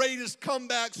of the greatest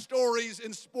comeback stories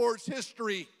in sports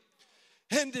history.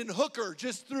 Hendon Hooker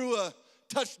just threw a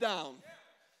touchdown.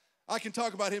 I can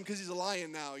talk about him because he's a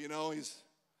Lion now, He's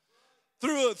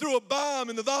threw a bomb,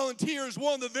 and the Volunteers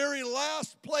won the very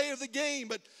last play of the game.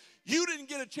 But you didn't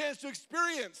get a chance to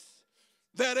experience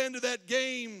that end of that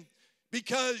game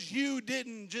because you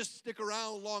didn't just stick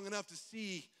around long enough to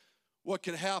see what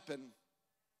could happen.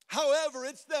 However,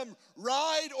 it's them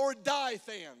ride or die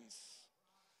fans.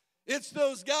 It's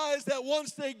those guys that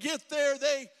once they get there,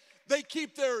 they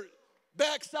keep their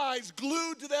backsides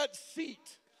glued to that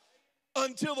seat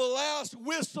until the last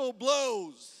whistle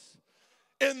blows.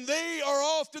 And they are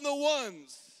often the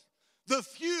ones, the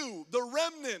few, the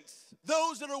remnants,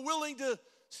 those that are willing to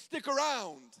stick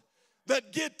around,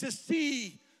 that get to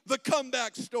see the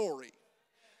comeback story.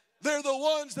 They're the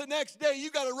ones the next day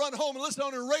you got to run home and listen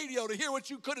on the radio to hear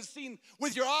what you could have seen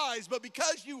with your eyes, but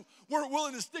because you weren't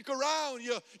willing to stick around,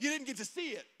 you didn't get to see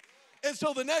it. And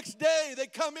so the next day they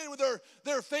come in with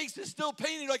their faces still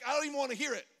painted, like, I don't even want to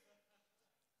hear it.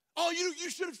 Oh, you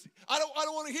should have, I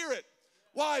don't want to hear it.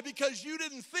 Why? Because you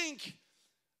didn't think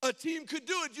a team could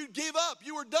do it. You gave up.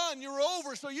 You were done. You were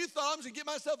over. So you thought, I'm just going to get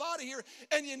myself out of here.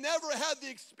 And you never had the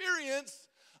experience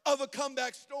of a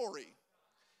comeback story.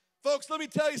 Folks, let me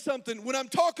tell you something. When I'm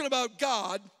talking about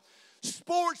God,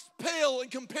 sports pale in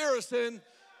comparison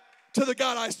to the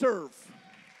God I serve.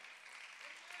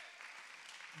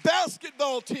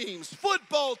 Basketball teams,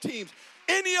 football teams,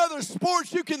 any other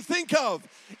sports you can think of.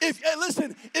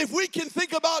 If we can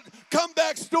think about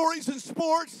comeback stories in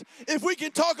sports, if we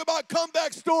can talk about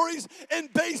comeback stories in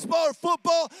baseball or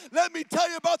football, let me tell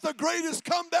you about the greatest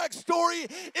comeback story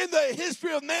in the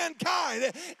history of mankind.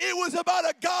 It was about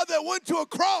a God that went to a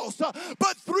cross,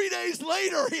 but 3 days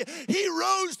later, he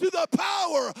rose to the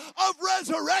power of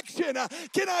resurrection.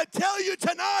 Can I tell you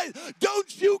tonight,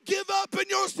 don't you give up in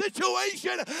your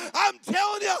situation. I'm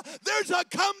telling you, there's a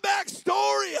comeback story.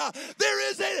 There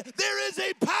is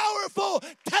a powerful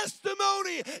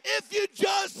testimony if you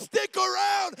just stick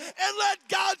around and let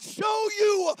God show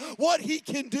you what he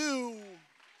can do.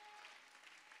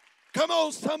 Come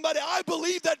on, somebody. I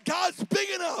believe that God's big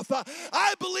enough.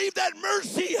 I believe that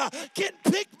mercy can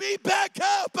pick me back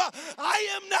up. I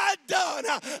am not done.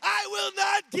 I will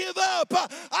not give up.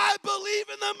 I believe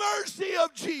in the mercy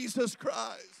of Jesus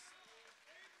Christ.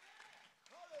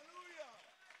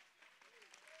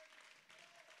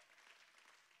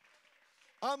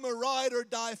 I'm a ride or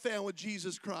die fan with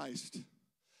Jesus Christ.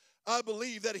 I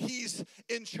believe that he's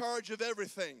in charge of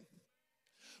everything.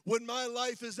 When my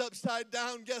life is upside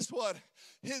down, guess what?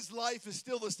 His life is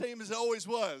still the same as it always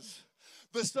was.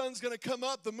 The sun's going to come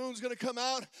up, the moon's going to come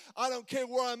out. I don't care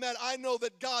where I'm at. I know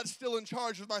that God's still in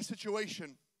charge of my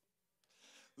situation.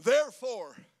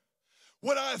 Therefore,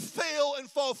 when I fail and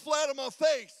fall flat on my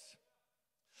face,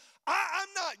 I'm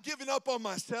not giving up on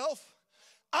myself.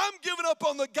 I'm giving up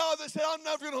on the God that said, I'm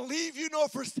never going to leave you nor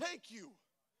forsake you.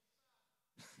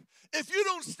 If you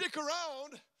don't stick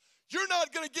around, you're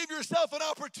not going to give yourself an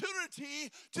opportunity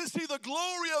to see the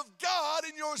glory of God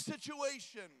in your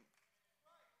situation.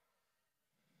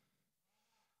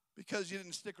 Because you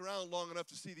didn't stick around long enough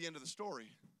to see the end of the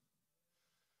story.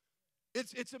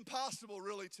 It's impossible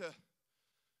really to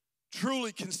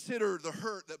truly consider the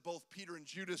hurt that both Peter and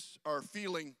Judas are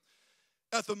feeling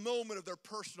at the moment of their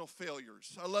personal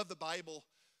failures. I love the Bible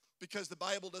because the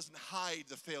Bible doesn't hide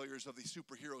the failures of the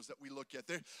superheroes that we look at.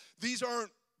 These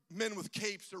aren't men with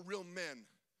capes, they're real men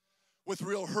with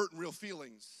real hurt and real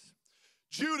feelings.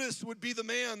 Judas would be the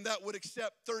man that would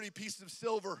accept 30 pieces of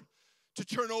silver to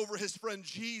turn over his friend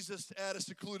Jesus at a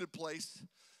secluded place.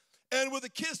 And with a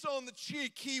kiss on the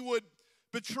cheek, he would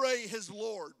betray his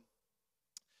Lord.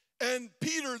 And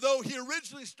Peter, though he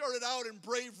originally started out in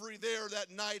bravery there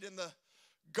that night in the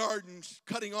garden,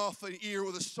 cutting off an ear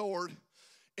with a sword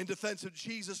in defense of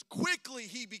Jesus, quickly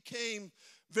he became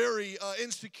very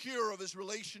insecure of his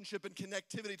relationship and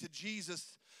connectivity to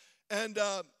Jesus. And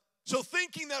so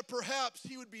thinking that perhaps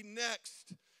he would be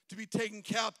next to be taken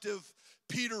captive,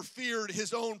 Peter feared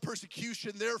his own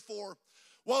persecution. Therefore,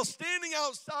 while standing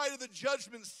outside of the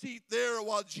judgment seat there,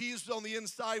 while Jesus was on the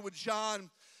inside with John,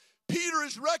 Peter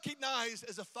is recognized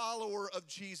as a follower of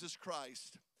Jesus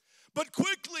Christ. But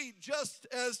quickly, just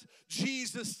as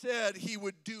Jesus said he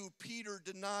would do, Peter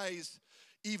denies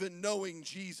even knowing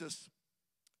Jesus.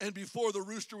 And before the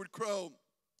rooster would crow,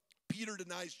 Peter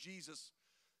denies Jesus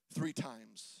 3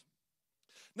 times.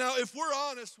 Now, if we're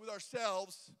honest with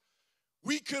ourselves,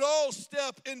 we could all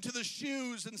step into the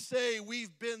shoes and say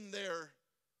we've been there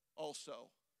also.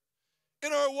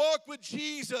 In our walk with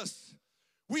Jesus,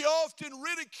 we often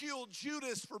ridicule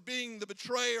Judas for being the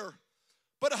betrayer.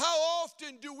 But how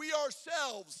often do we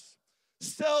ourselves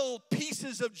sell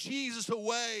pieces of Jesus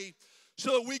away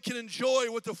so that we can enjoy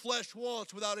what the flesh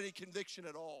wants without any conviction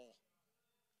at all?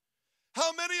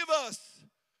 How many of us,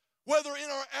 whether in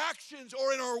our actions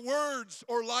or in our words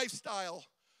or lifestyle,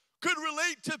 could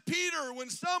relate to Peter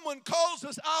when someone calls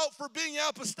us out for being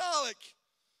apostolic,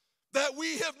 that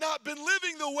we have not been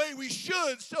living the way we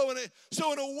should, so in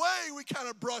a way we kind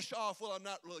of brush off, well, I'm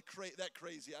not really that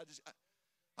crazy.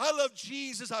 I love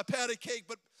Jesus, I pat a cake,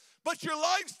 but your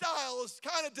lifestyle is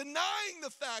kind of denying the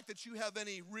fact that you have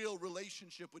any real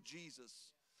relationship with Jesus.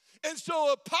 And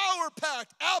so a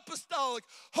power-packed, apostolic,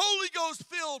 Holy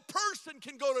Ghost-filled person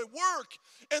can go to work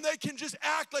and they can just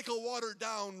act like a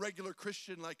watered-down regular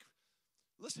Christian. Like,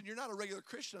 listen, you're not a regular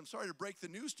Christian. I'm sorry to break the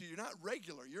news to you. You're not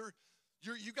regular.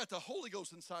 You got the Holy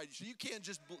Ghost inside you, so you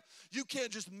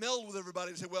can't just meld with everybody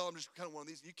and say, well, I'm just kind of one of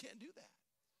these. You can't do that.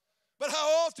 But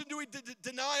how often do we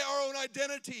deny our own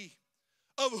identity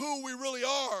of who we really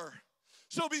are?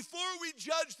 So before we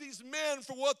judge these men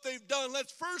for what they've done,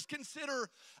 let's first consider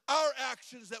our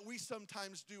actions that we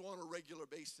sometimes do on a regular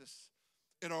basis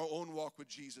in our own walk with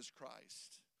Jesus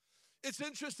Christ. It's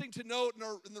interesting to note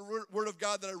in the Word of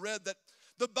God that I read that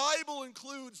the Bible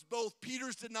includes both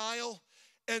Peter's denial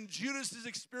and Judas's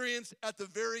experience at the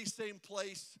very same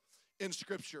place in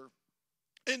Scripture.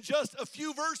 In just a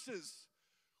few verses,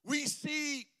 we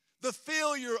see the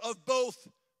failure of both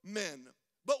men.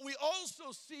 But we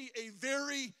also see a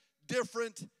very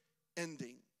different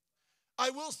ending. I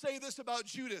will say this about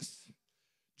Judas.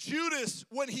 Judas,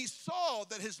 when he saw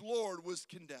that his Lord was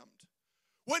condemned,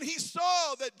 when he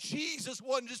saw that Jesus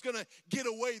wasn't just going to get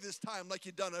away this time like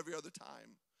he'd done every other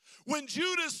time, when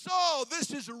Judas saw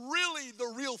this is really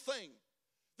the real thing,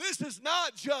 this is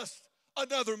not just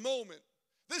another moment,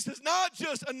 this is not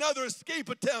just another escape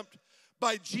attempt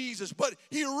by Jesus, but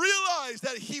he realized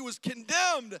that he was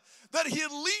condemned, that he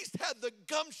at least had the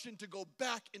gumption to go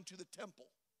back into the temple.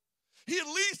 He at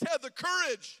least had the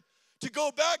courage to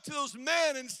go back to those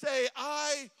men and say,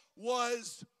 I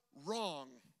was wrong.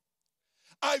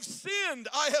 I've sinned.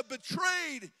 I have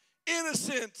betrayed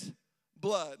innocent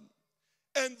blood.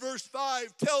 And verse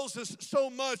 5 tells us so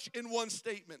much in one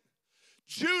statement.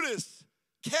 Judas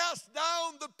cast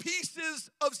down the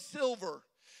pieces of silver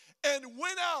and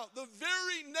went out the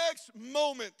very next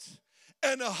moment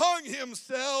and hung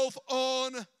himself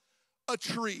on a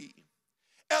tree.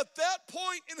 At that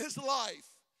point in his life,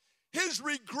 his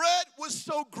regret was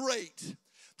so great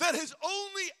that his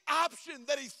only option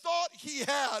that he thought he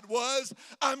had was,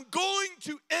 I'm going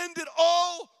to end it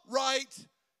all right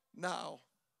now.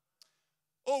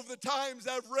 Over the times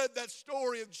I've read that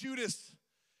story of Judas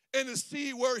and to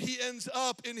see where he ends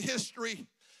up in history,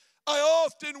 I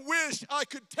often wish I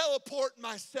could teleport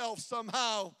myself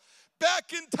somehow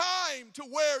back in time to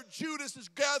where Judas is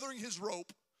gathering his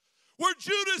rope, where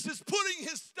Judas is putting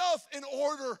his stuff in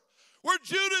order, where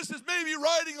Judas is maybe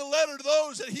writing a letter to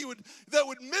those that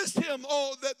would miss him,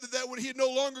 that would he no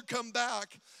longer come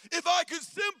back. If I could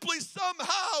simply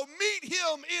somehow meet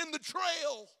him in the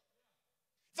trail,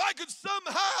 if I could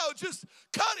somehow just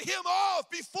cut him off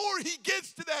before he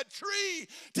gets to that tree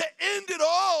to end it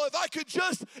all, if I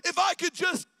could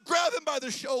just grab him by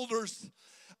the shoulders,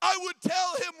 I would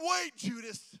tell him, wait,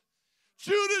 Judas,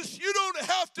 you don't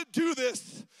have to do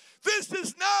this. This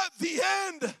is not the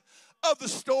end of the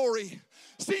story.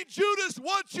 See, Judas,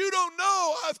 what you don't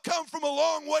know, I've come from a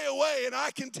long way away, and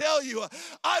I can tell you,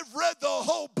 I've read the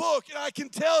whole book, and I can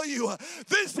tell you,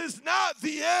 this is not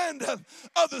the end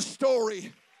of the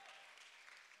story.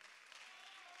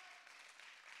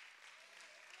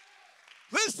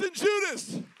 Listen,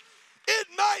 Judas, it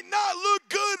might not look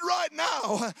good right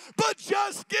now, but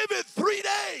just give it 3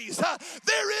 days.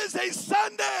 There is a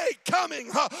Sunday coming.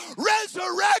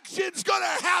 Resurrection's going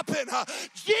to happen.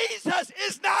 Jesus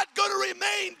is not going to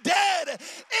remain dead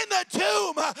in the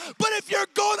tomb. But if you're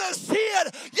going to see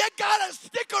it, you got to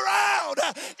stick around.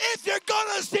 If you're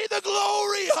going to see the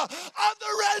glory of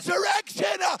the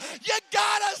resurrection, you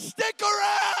got to stick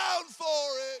around for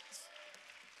it.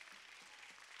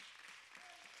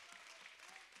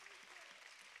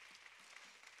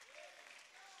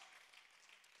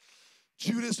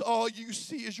 Judas, all you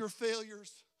see is your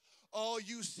failures. All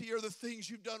you see are the things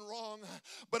you've done wrong.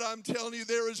 But I'm telling you,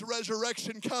 there is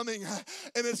resurrection coming,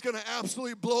 and it's going to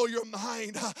absolutely blow your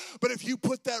mind. But if you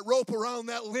put that rope around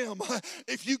that limb,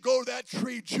 if you go to that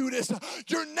tree, Judas,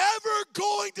 you're never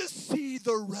going to see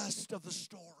the rest of the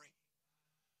story.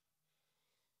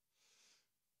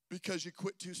 Because you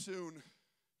quit too soon,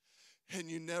 and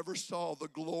you never saw the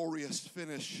glorious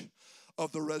finish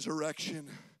of the resurrection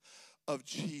of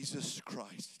Jesus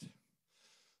Christ.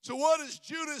 So what does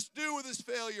Judas do with his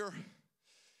failure?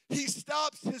 He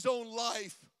stops his own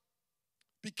life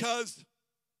because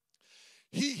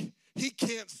he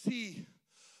can't see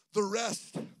the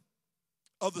rest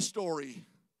of the story.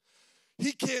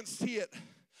 He can't see it.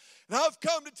 And I've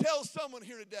come to tell someone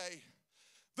here today,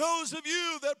 those of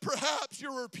you that perhaps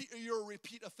you're a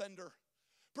repeat offender,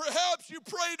 perhaps you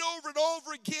prayed over and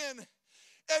over again,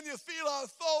 and you feel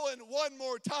I've fallen one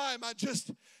more time, I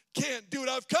just can't do it.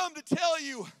 I've come to tell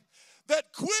you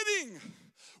that quitting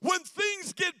when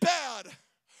things get bad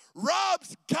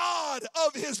robs God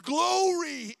of his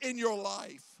glory in your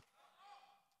life.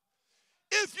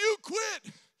 If you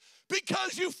quit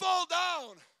because you fall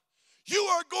down, you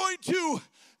are going to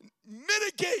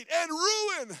mitigate and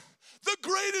ruin the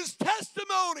greatest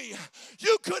testimony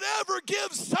you could ever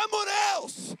give someone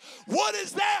else. What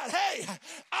is that? Hey,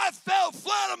 I fell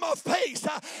flat on my face.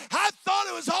 I thought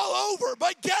it was all over,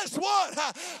 but guess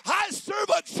what? I serve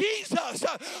a Jesus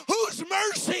whose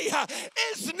mercy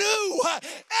is new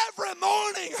every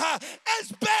morning.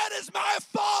 As bad as my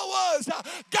fall was,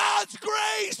 God's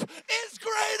grace is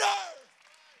greater.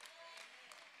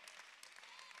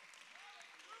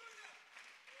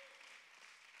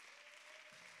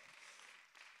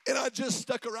 And I just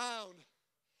stuck around.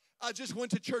 I just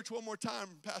went to church one more time,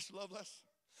 Pastor Lovelace.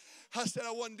 I said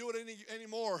I wouldn't do it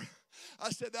anymore. I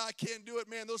said that I can't do it,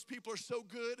 man. Those people are so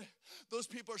good. Those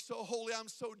people are so holy. I'm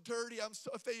so dirty.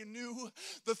 If they knew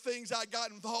the things I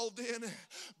got involved in.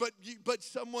 But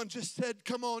someone just said,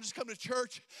 come on, just come to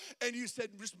church. And you said,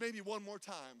 just maybe one more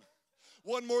time.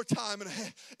 One more time, and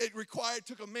it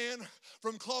took a man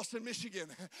from Clawson, Michigan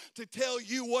to tell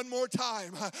you one more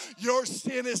time, your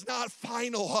sin is not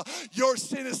final. Your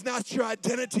sin is not your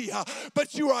identity,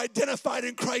 but you are identified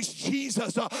in Christ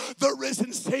Jesus, the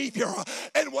risen Savior.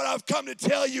 And what I've come to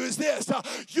tell you is this,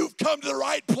 you've come to the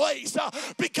right place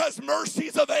because mercy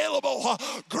is available.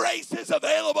 Grace is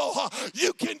available.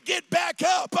 You can get back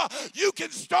up. You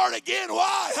can start again.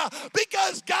 Why?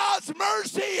 Because God's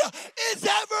mercy is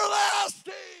everlasting.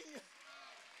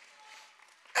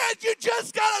 And you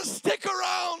just got to stick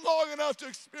around long enough to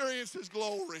experience his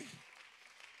glory.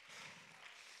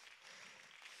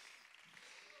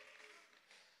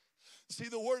 See,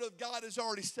 the word of God is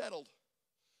already settled.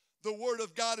 The word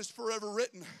of God is forever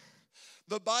written.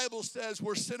 The Bible says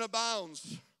where sin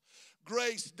abounds,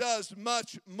 grace does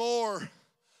much more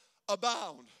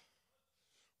abound.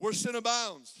 Where sin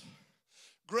abounds,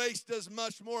 grace does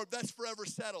much more. That's forever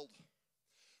settled.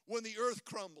 When the earth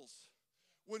crumbles,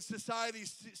 when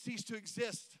societies cease to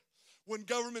exist, when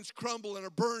governments crumble and are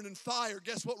burned in fire,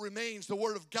 guess what remains? The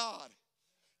word of God.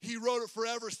 He wrote it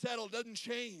forever settled, doesn't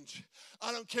change.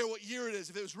 I don't care what year it is.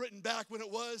 If it was written back when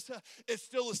it was, it's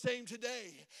still the same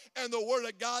today. And the word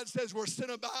of God says where sin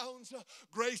abounds,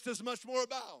 grace does much more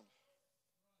abound.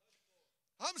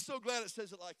 I'm so glad it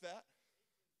says it like that.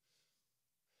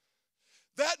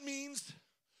 That means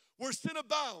where sin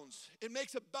abounds, it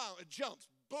makes a bound, it jumps,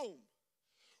 boom.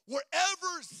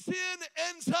 Wherever sin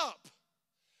ends up,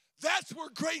 that's where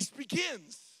grace begins.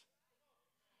 Is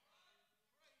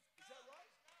that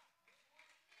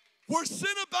right? Where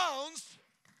sin abounds,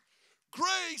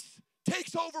 grace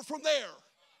takes over from there.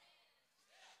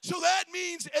 So that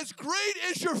means as great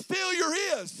as your failure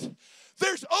is,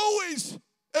 there's always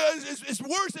as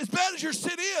worse, as bad as your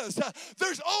sin is,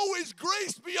 there's always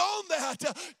grace beyond that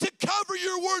to cover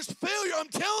your worst failure. I'm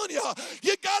telling you,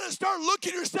 you got to start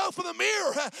looking yourself in the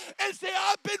mirror and say,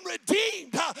 I've been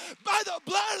redeemed by the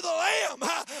blood of the Lamb.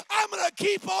 I'm going to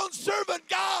keep on serving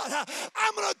God.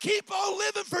 I'm going to keep on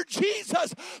living for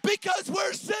Jesus, because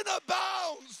where sin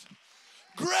abounds,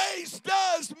 grace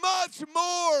does much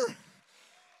more.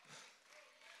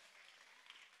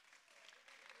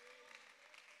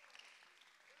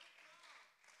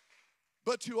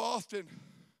 But too often,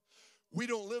 we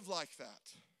don't live like that.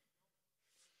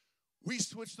 We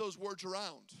switch those words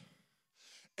around,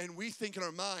 and we think in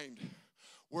our mind,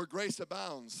 where grace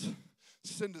abounds,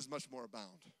 sin does much more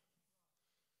abound.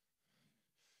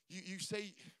 You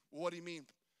say, well, what do you mean,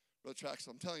 Brother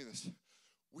Trachsel? I'm telling you this.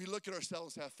 We look at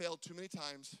ourselves and have failed too many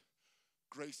times.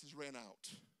 Grace has ran out.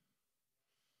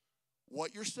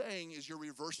 What you're saying is you're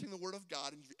reversing the Word of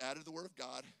God, and you've added the Word of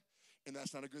God, and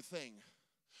that's not a good thing.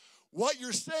 What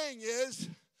you're saying is,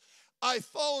 I've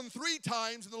fallen 3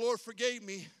 times and the Lord forgave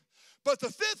me, but the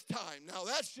 5th time, now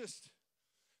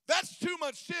that's too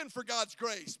much sin for God's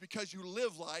grace, because you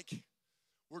live like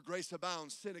where grace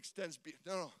abounds, sin extends.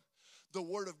 No. The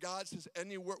Word of God says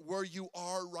anywhere where you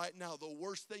are right now, the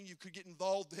worst thing you could get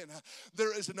involved in,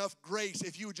 there is enough grace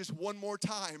if you would just one more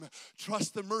time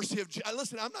trust the mercy of Jesus.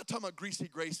 Listen, I'm not talking about greasy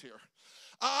grace here.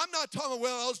 I'm not talking about,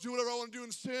 well, I'll just do whatever I want to do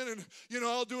in sin, and,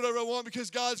 I'll do whatever I want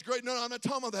because God's great. No, I'm not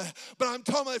talking about that. But I'm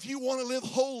talking about if you want to live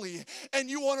holy and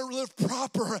you want to live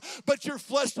proper, but your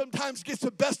flesh sometimes gets the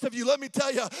best of you, let me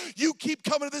tell you, you keep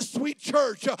coming to this sweet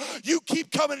church. You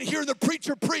keep coming and hearing the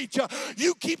preacher preach.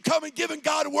 You keep coming giving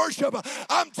God worship.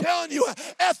 I'm telling you,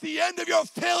 at the end of your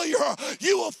failure,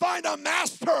 you will find a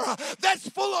master that's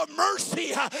full of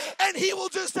mercy, and he will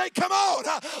just say, come on,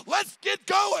 let's get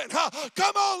going.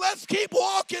 Come on, let's keep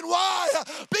walking. Why?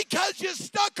 Because you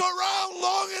stuck around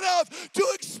long enough to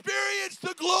experience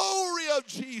the glory of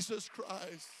Jesus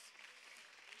Christ.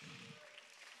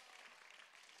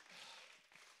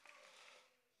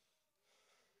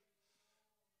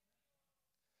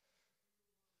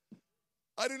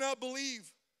 I do not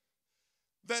believe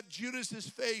that Judas's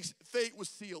fate was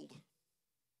sealed.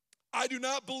 I do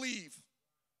not believe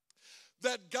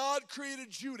that God created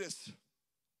Judas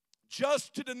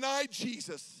just to deny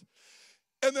Jesus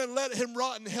and then let him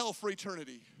rot in hell for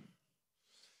eternity.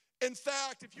 In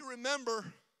fact, if you remember,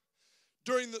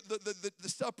 during the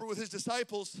supper with his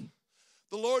disciples,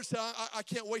 the Lord said, I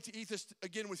can't wait to eat this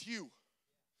again with you.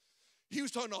 He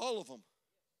was talking to all of them.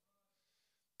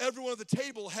 Everyone at the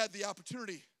table had the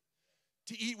opportunity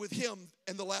to eat with him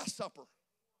in the Last Supper.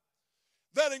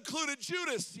 That included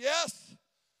Judas, yes,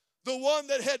 the one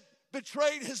that had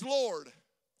betrayed his Lord.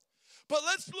 But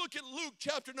let's look at Luke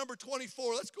chapter number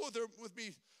 24. Let's go there with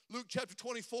me. Luke chapter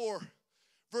 24,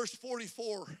 verse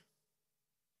 44.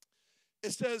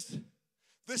 It says,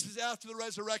 this is after the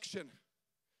resurrection.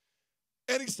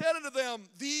 And he said unto them,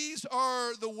 these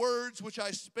are the words which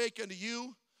I spake unto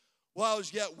you while I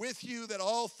was yet with you, that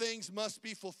all things must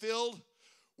be fulfilled,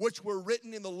 which were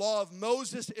written in the law of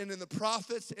Moses and in the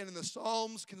prophets and in the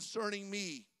Psalms concerning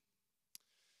me.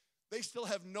 They still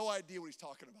have no idea what he's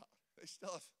talking about.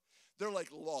 They're like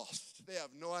lost. They have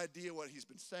no idea what he's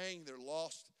been saying. They're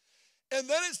lost. And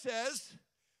then it says,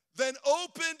 then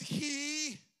opened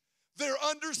he their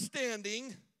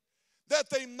understanding, that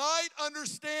they might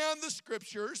understand the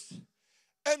scriptures,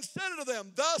 and said unto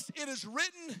them, thus it is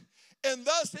written, and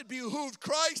thus it behooved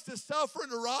Christ to suffer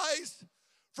and to rise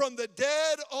from the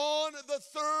dead on the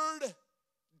 3rd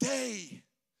day.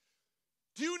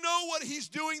 Do you know what he's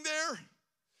doing there?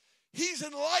 He's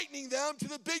enlightening them to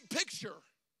the big picture.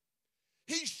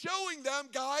 He's showing them,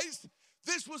 guys,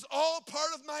 this was all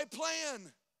part of my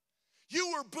plan.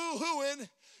 You were boo-hooing.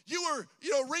 You were,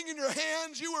 wringing your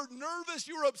hands. You were nervous.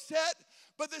 You were upset.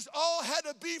 But this all had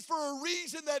to be for a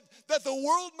reason, that the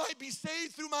world might be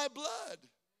saved through my blood.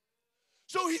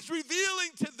 So he's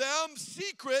revealing to them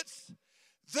secrets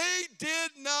they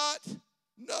did not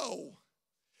know.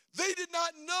 They did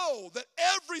not know that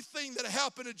everything that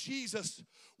happened to Jesus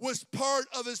was part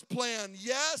of his plan.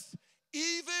 Yes,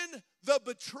 even the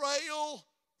betrayal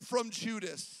from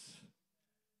Judas.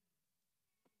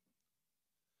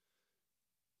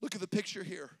 Look at the picture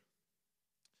here.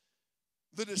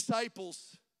 The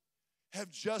disciples have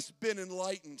just been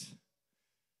enlightened.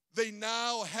 They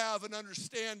now have an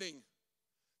understanding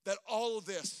that all of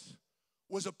this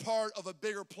was a part of a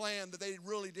bigger plan that they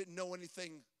really didn't know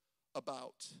anything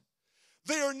about.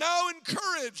 They are now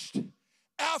encouraged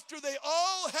after they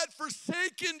all had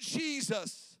forsaken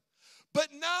Jesus, but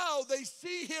now they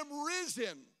see him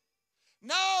risen.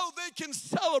 Now they can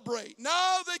celebrate.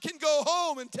 Now they can go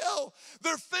home and tell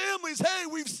their families, hey,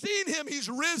 we've seen him, he's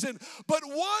risen. But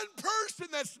one person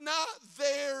that's not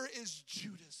there is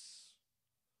Judas.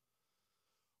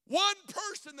 One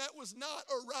person that was not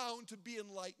around to be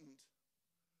enlightened.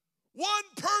 One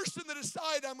person that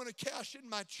decided, I'm going to cash in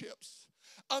my chips.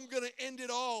 I'm going to end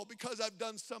it all because I've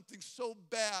done something so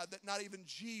bad that not even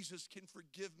Jesus can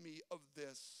forgive me of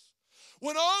this.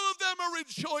 When all of them are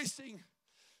rejoicing,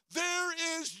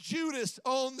 there is Judas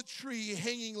on the tree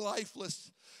hanging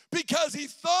lifeless because he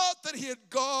thought that he had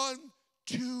gone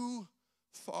too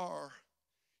far.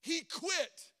 He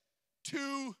quit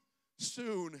too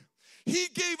soon. He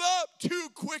gave up too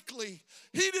quickly.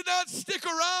 He did not stick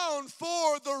around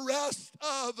for the rest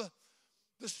of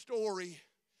the story.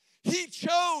 He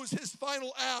chose his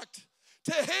final act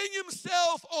to hang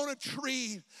himself on a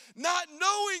tree, not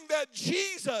knowing that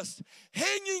Jesus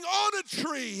hanging on a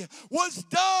tree was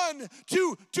done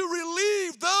to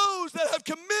relieve those that have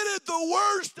committed the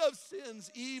worst of sins,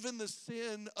 even the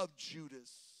sin of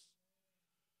Judas.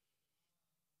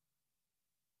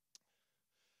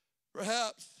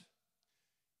 Perhaps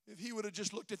if he would have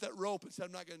just looked at that rope and said,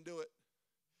 I'm not going to do it,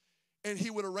 and he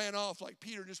would have ran off like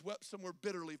Peter, just wept somewhere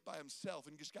bitterly by himself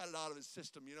and just got it out of his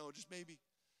system, just maybe.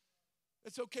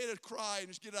 It's okay to cry and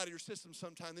just get it out of your system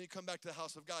sometime. Then you come back to the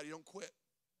house of God. You don't quit.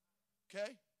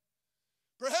 Okay?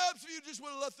 Perhaps if you just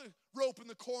would have left the rope in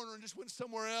the corner and just went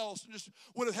somewhere else and just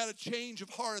would have had a change of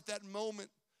heart at that moment.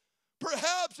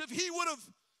 Perhaps if he would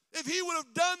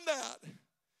have done that,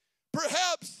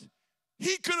 perhaps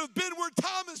he could have been where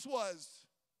Thomas was,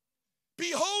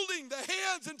 beholding the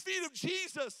hands and feet of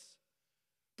Jesus.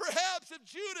 Perhaps if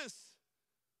Judas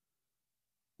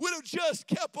would have just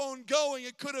kept on going,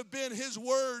 it could have been his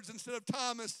words instead of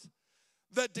Thomas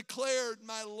that declared,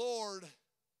 my Lord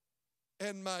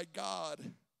and my God.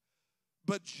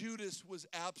 But Judas was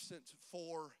absent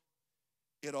for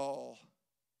it all.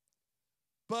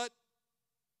 But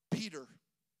Peter,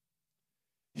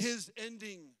 his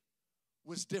ending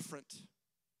was different.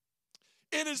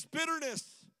 In his bitterness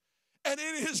and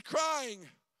in his crying,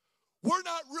 we're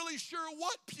not really sure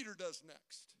what Peter does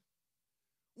next.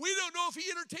 We don't know if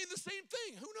he entertained the same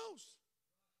thing. Who knows?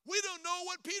 We don't know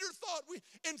what Peter thought.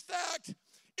 In fact,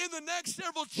 in the next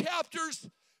several chapters,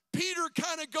 Peter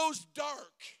kind of goes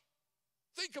dark.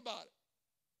 Think about it.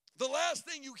 The last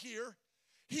thing you hear,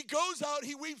 he goes out,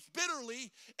 he weeps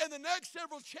bitterly. In the next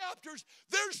several chapters,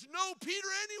 there's no Peter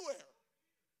anywhere.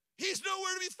 He's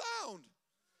nowhere to be found.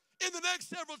 In the next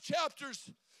several chapters,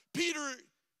 Peter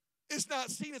is not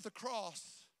seen at the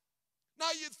cross. Now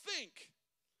you'd think,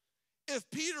 if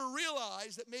Peter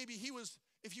realized that maybe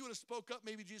if he would have spoke up,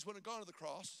 maybe Jesus wouldn't have gone to the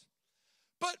cross.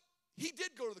 But he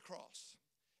did go to the cross.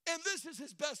 And this is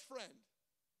his best friend.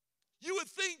 You would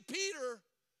think Peter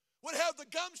would have the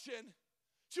gumption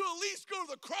to at least go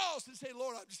to the cross and say,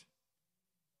 Lord,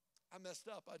 I messed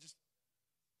up.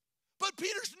 But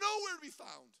Peter's nowhere to be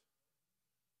found.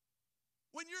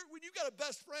 When you got a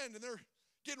best friend and they're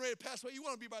getting ready to pass away, you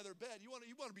want to be by their bed. You want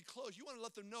to be close. You want to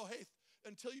let them know, hey,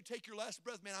 until you take your last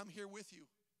breath, man, I'm here with you.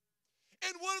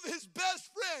 And one of his best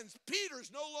friends,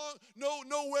 Peter's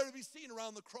nowhere to be seen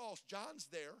around the cross. John's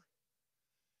there.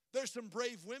 There's some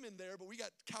brave women there, but we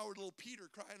got coward little Peter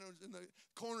crying in the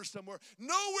corner somewhere.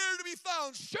 Nowhere to be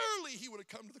found. Surely he would have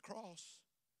come to the cross.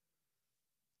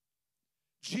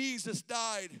 Jesus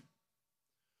died.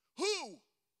 Who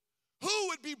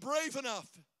would be brave enough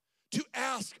to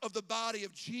ask of the body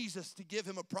of Jesus to give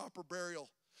him a proper burial?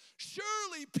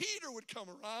 Surely Peter would come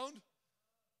around.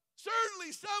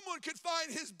 Certainly someone could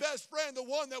find his best friend, the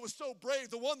one that was so brave,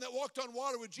 the one that walked on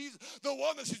water with Jesus, the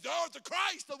one that says, "Thou art the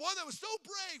Christ," the one that was so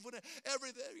brave when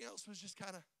everything else was just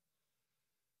kind of.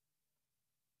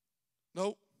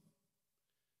 Nope.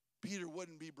 Peter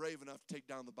wouldn't be brave enough to take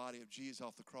down the body of Jesus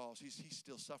off the cross. He's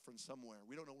still suffering somewhere.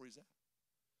 We don't know where he's at.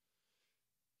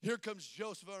 Here comes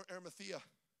Joseph of Arimathea.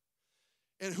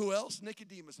 And who else?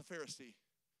 Nicodemus, a Pharisee.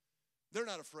 They're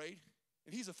not afraid,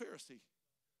 and he's a Pharisee.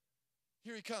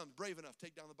 Here he comes, brave enough to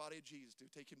take down the body of Jesus, to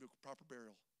take him to a proper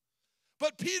burial.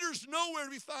 But Peter's nowhere to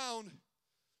be found.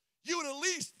 You would at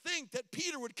least think that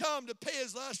Peter would come to pay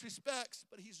his last respects,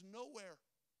 but he's nowhere.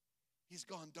 He's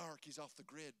gone dark. He's off the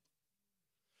grid.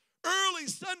 Early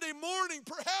Sunday morning,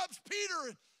 perhaps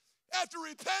Peter, after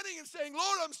repenting and saying,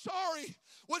 "Lord, I'm sorry,"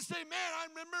 would say, man, I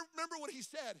remember what he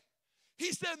said.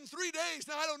 He said in 3 days,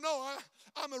 now I don't know,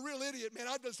 I'm a real idiot, man.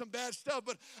 I've done some bad stuff,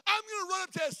 but I'm going to run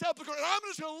up to that sepulcher and I'm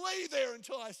just going to lay there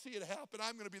until I see it happen.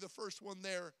 I'm going to be the first one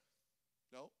there.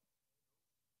 No.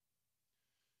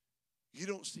 You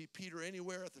don't see Peter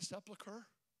anywhere at the sepulcher.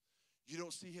 You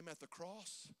don't see him at the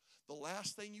cross. The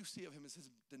last thing you see of him is his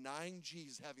denying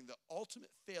Jesus, having the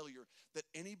ultimate failure that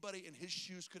anybody in his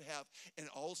shoes could have, and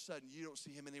all of a sudden you don't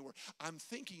see him anywhere. I'm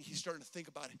thinking he's starting to think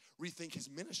about it, rethink his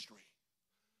ministry.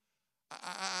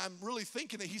 I'm really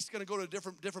thinking that he's going to go to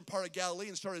a different part of Galilee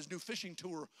and start his new fishing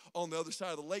tour on the other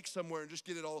side of the lake somewhere and just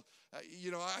get it all.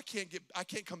 I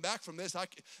can't come back from this.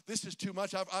 This is too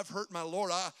much. I've hurt my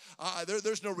Lord.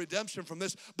 There's no redemption from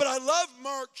this. But I love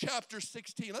Mark chapter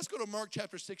 16. Let's go to Mark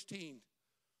chapter 16.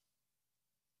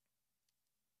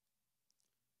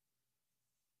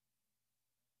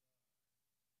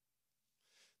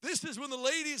 This is when the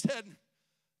ladies had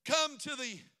come to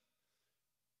the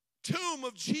tomb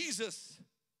of Jesus,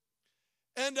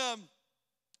 and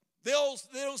they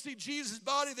don't see Jesus'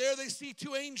 body there. They see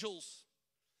two angels.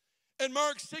 And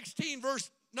Mark 16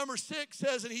 verse number 6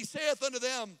 says, and he saith unto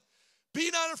them, be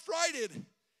not affrighted,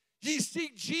 ye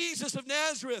seek Jesus of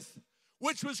Nazareth,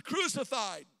 which was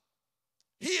crucified.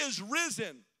 He is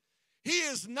risen, he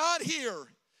is not here.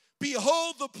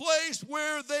 Behold the place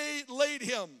where they laid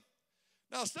him.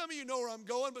 Now some of you know where I'm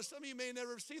going, but some of you may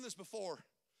never have seen this before.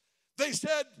 They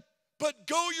said, but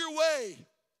go your way,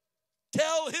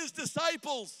 tell his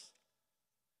disciples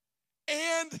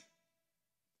and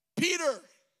Peter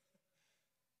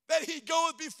that he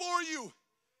goeth before you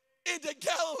into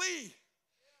Galilee.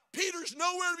 Peter's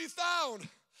nowhere to be found.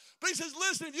 But he says,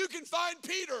 listen, if you can find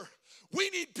Peter, we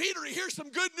need Peter to hear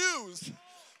some good news.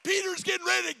 Peter's getting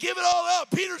ready to give it all up.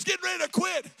 Peter's getting ready to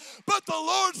quit. But the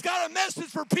Lord's got a message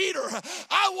for Peter.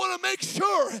 I want to make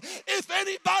sure if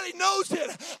anybody knows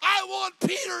it, I want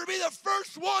Peter to be the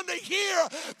first one to hear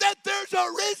that there's a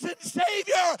risen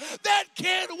Savior that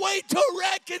can't wait to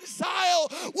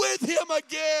reconcile with him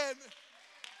again.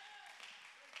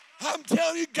 I'm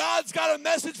telling you, God's got a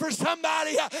message for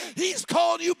somebody. He's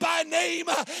calling you by name.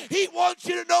 He wants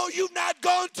you to know you've not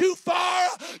gone too far.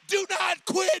 Do not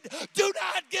quit. Do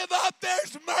not give up.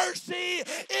 There's mercy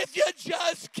if you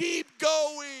just keep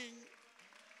going.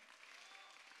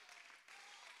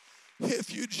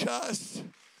 If you just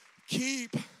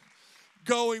keep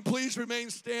going. Please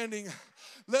remain standing.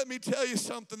 Let me tell you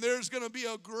something. There's going to be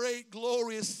a great,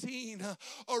 glorious scene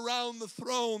around the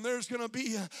throne. There's going to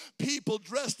be people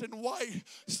dressed in white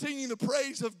singing the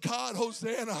praise of God.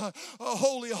 Hosanna.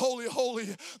 Holy, holy, holy.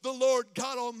 The Lord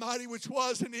God Almighty, which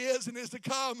was and is to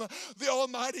come. The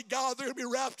Almighty God. They're going to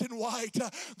be wrapped in white.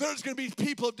 There's going to be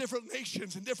people of different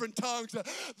nations and different tongues.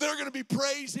 They're going to be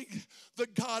praising the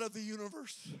God of the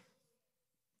universe.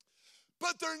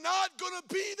 But they're not going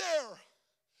to be there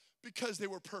because they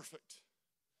were perfect.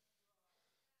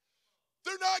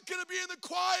 They're not going to be in the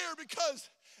choir because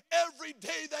every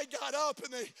day they got up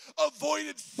and they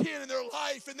avoided sin in their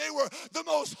life and they were the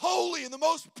most holy and the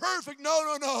most perfect.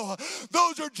 No.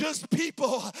 Those are just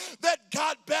people that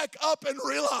got back up and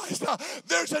realized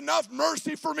there's enough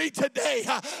mercy for me today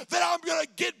that I'm going to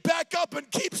get back up and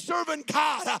keep serving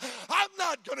God. I'm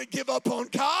not going to give up on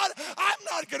God. I'm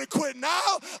not going to quit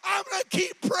now. I'm going to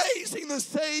keep praising the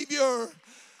Savior.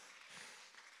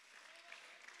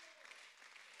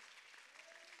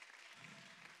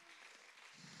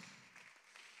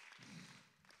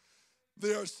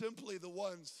 They are simply the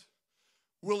ones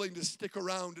willing to stick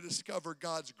around to discover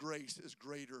God's grace is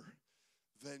greater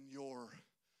than your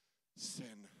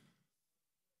sin.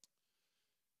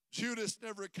 Judas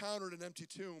never encountered an empty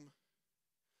tomb.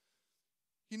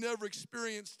 He never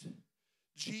experienced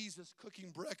Jesus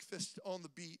cooking breakfast on the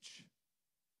beach.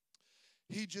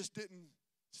 He just didn't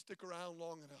stick around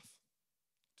long enough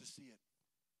to see it.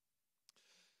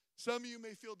 Some of you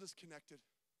may feel disconnected.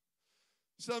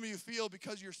 Some of you feel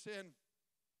because of your sin,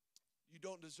 you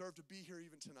don't deserve to be here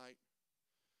even tonight.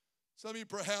 Some of you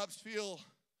perhaps feel,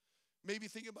 maybe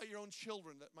thinking about your own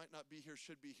children that might not be here,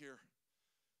 should be here.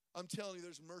 I'm telling you,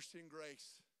 there's mercy and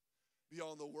grace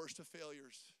beyond the worst of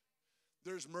failures.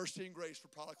 There's mercy and grace for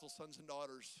prodigal sons and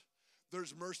daughters.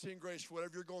 There's mercy and grace for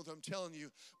whatever you're going through, I'm telling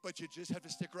you, but you just have to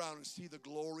stick around and see the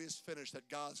glorious finish that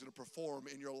God's going to perform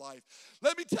in your life.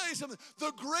 Let me tell you something.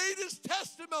 The greatest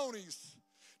testimonies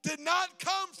did not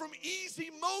come from easy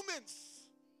moments.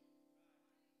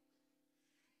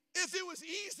 If it was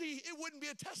easy, it wouldn't be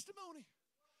a testimony.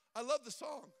 I love the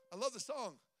song. I love the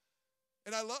song.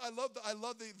 And I love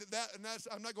that, and that's,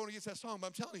 I'm not going against that song, but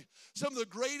I'm telling you, some of the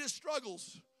greatest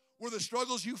struggles were the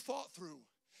struggles you fought through.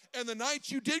 and the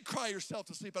nights you did cry yourself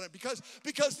to sleep at it,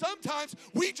 because sometimes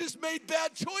we just made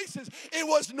bad choices. It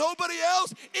was nobody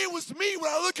else. It was me.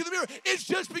 When I look in the mirror, it's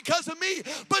just because of me.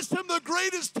 But some of the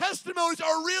greatest testimonies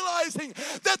are realizing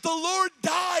that the Lord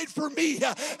died for me,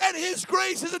 and His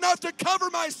grace is enough to cover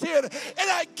my sin. And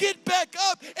I get back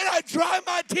up, and I dry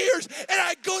my tears, and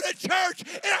I go to church,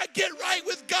 and I get right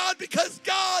with God, because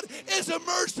God is a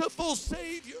merciful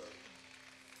Savior.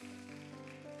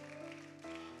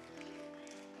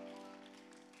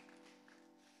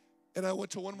 And I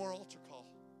went to one more altar call.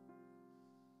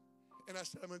 And I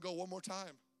said, I'm going to go one more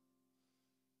time.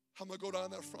 I'm going to go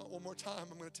down that front one more time.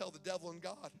 I'm going to tell the devil and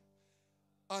God,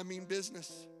 I mean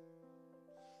business.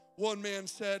 One man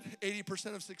said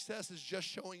 80% of success is just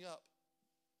showing up.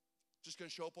 Just going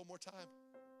to show up one more time.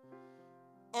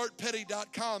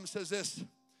 ArtPetty.com says this: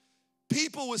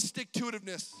 people with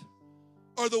stick-to-itiveness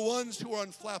are the ones who are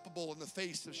unflappable in the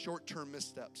face of short-term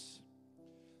missteps.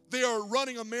 They are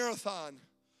running a marathon,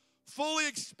 fully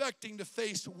expecting to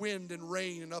face wind and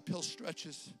rain and uphill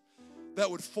stretches that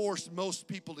would force most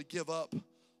people to give up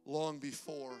long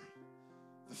before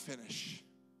the finish.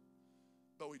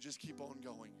 But we just keep on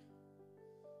going.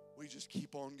 We just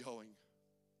keep on going.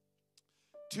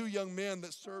 Two young men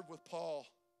that served with Paul,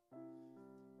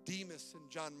 Demas and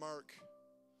John Mark,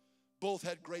 both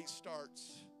had great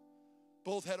starts.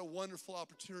 Both had a wonderful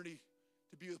opportunity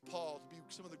to be with Paul, to be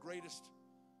some of the greatest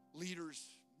leaders,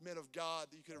 men of God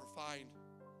that you could ever find.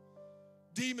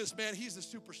 Demas, man, he's the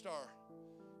superstar.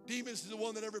 Demas is the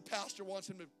one that every pastor wants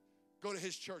him to go to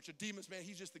his church. And Demas, man,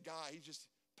 he's just the guy. He's just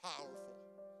powerful.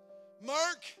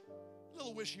 Mark, a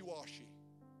little wishy-washy,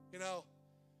 you know.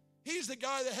 He's the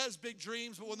guy that has big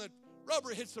dreams, but when the rubber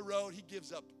hits the road, he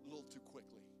gives up a little too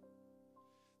quickly.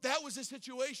 That was the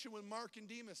situation with Mark and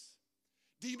Demas.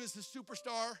 Demas, the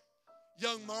superstar.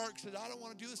 Young Mark said, I don't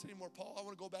want to do this anymore, Paul. I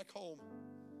want to go back home.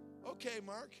 Okay,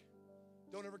 Mark,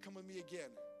 don't ever come with me again.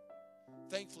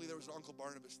 Thankfully, there was an Uncle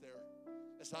Barnabas there.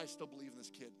 As I still believe in this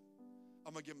kid.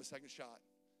 I'm going to give him a second shot.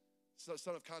 So,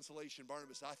 son of consolation,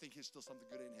 Barnabas, I think he's still something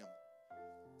good in him.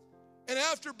 And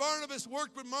after Barnabas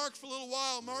worked with Mark for a little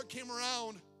while, Mark came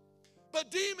around.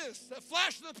 But Demas, that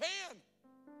flash in the pan,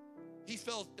 he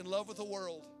fell in love with the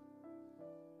world.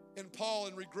 And Paul,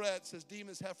 in regret, says,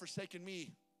 Demas have forsaken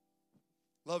me,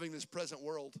 loving this present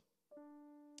world.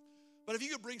 But if you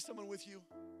could bring someone with you,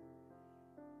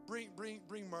 bring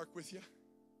Mark with you.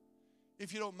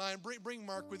 If you don't mind, bring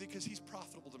Mark with you, because he's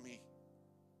profitable to me.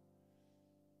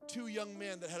 Two young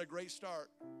men that had a great start.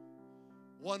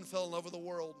 One fell in love with the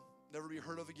world, never be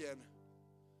heard of again.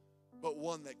 But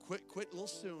one that quit a little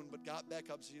soon, but got back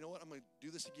up and said, you know what, I'm going to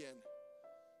do this again.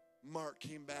 Mark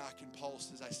came back, and Paul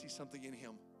says, I see something in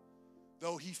him.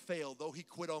 Though he failed, though he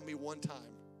quit on me one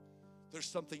time, there's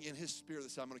something in his spirit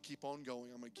that says, I'm going to keep on going.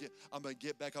 I'm going to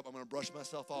get back up. I'm going to brush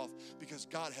myself off, because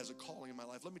God has a calling in my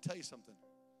life. Let me tell you something.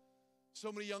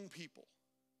 So many young people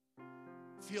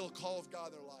feel a call of God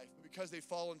in their life, but because they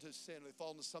fall into sin, they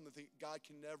fall into something, they think, God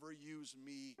can never use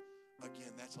me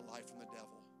again. That's a lie from the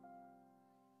devil.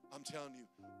 I'm telling you,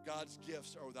 God's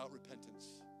gifts are without repentance.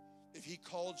 If He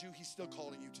called you, He's still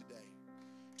calling you today.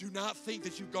 Do not think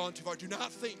that you've gone too far. Do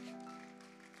not think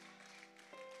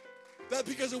that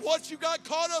because of what you got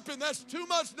caught up in, that's too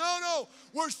much. No.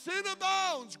 Where sin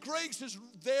abounds, grace is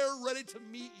there ready to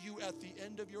meet you at the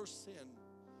end of your sin.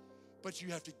 But you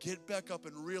have to get back up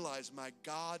and realize, my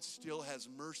God still has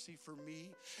mercy for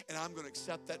me, and I'm going to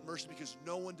accept that mercy because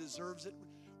no one deserves it.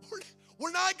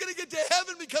 We're not going to get to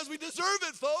heaven because we deserve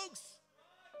it, folks.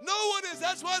 No one is.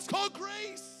 That's why it's called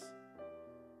grace.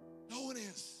 No one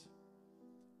is.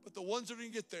 But the ones that are going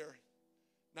to get there,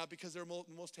 not because they're the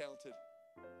most talented,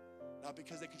 not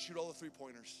because they can shoot all the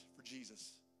three-pointers for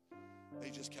Jesus.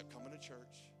 They just kept coming to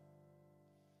church.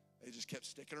 They just kept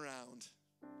sticking around.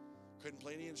 Couldn't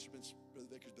play any instruments, but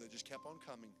they just kept on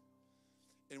coming.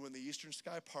 And when the eastern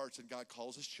sky parts and God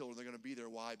calls His children, they're going to be there.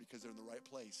 Why? Because they're in the right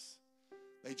place.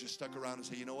 They just stuck around and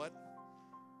say, you know what?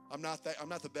 I'm not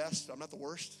the best. I'm not the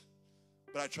worst.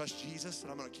 But I trust Jesus,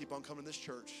 and I'm going to keep on coming to this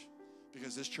church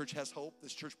because this church has hope.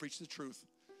 This church preaches the truth.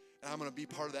 And I'm going to be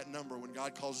part of that number when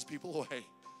God calls His people away,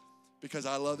 because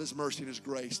I love His mercy and His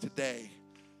grace today.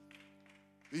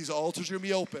 These altars are going to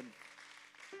be open.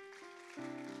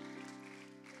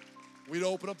 We'd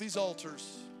open up these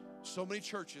altars. So many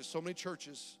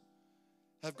churches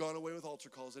have gone away with altar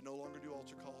calls. They no longer do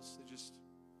altar calls. They just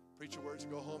preach your words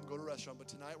and go home, go to a restaurant. But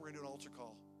tonight we're going to do an altar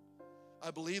call.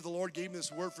 I believe the Lord gave me this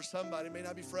word for somebody. It may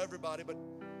not be for everybody, but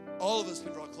all of us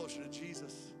can draw closer to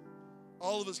Jesus.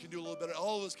 All of us can do a little better.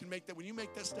 All of us can make that. When you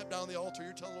make that step down the altar,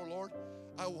 you're telling the Lord,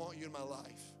 I want you in my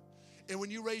life. And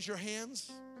when you raise your hands,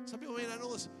 some people may not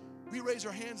know this, we raise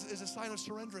our hands as a sign of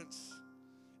surrenderance.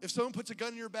 If someone puts a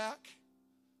gun in your back,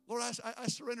 Lord, I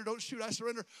surrender. Don't shoot. I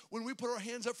surrender. When we put our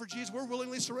hands up for Jesus, we're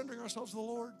willingly surrendering ourselves to the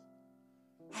Lord.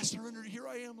 I surrender. Here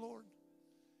I am, Lord.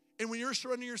 And when you're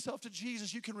surrendering yourself to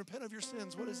Jesus, you can repent of your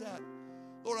sins. What is that?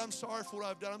 Lord, I'm sorry for what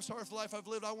I've done. I'm sorry for the life I've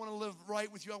lived. I want to live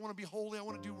right with you. I want to be holy. I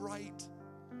want to do right.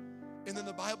 And then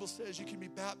the Bible says you can be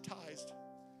baptized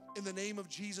in the name of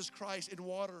Jesus Christ in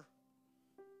water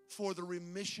for the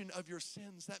remission of your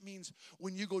sins. That means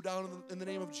when you go down in the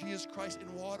name of Jesus Christ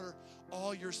in water,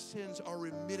 all your sins are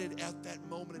remitted at that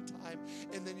moment in time.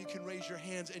 And then you can raise your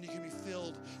hands and you can be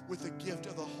filled with the gift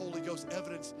of the Holy Ghost,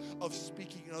 evidence of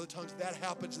speaking in other tongues. That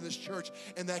happens in this church,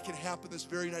 and that can happen this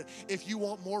very night. If you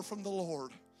want more from the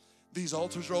Lord, these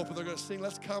altars are open. They're going to sing.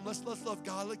 Let's come. Let's love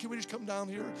God. Can we just come down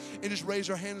here and just raise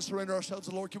our hands and surrender ourselves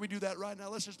to the Lord? Can we do that right now?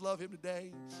 Let's just love Him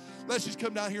today. Let's just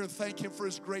come down here and thank Him for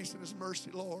His grace and His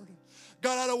mercy, Lord.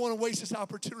 God, I don't want to waste this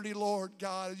opportunity, Lord.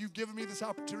 God, you've given me this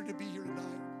opportunity to be here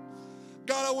tonight.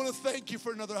 God, I want to thank you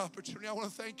for another opportunity. I want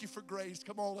to thank you for grace.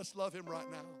 Come on, let's love Him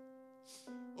right now.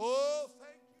 Oh,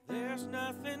 thank you. There's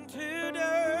nothing too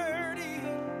dirty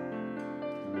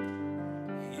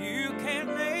you can't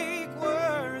make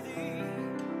worthy.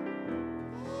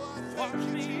 Wash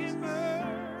me in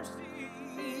mercy.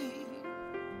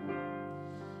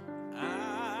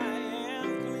 I am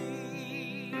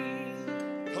clean.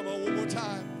 Come on, one more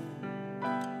time.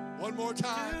 One more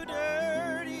time. Too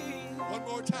dirty. One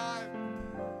more time.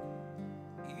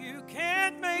 You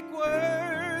can't make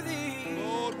worthy.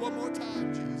 Lord, one more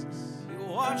time, Jesus. You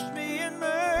washed me in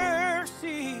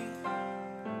mercy.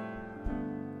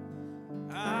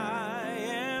 I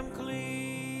am clean.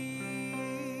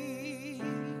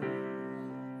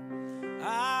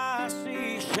 I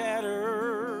see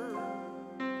shattered.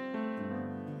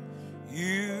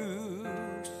 You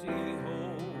see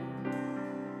whole.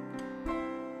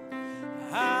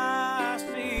 I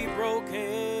see broken.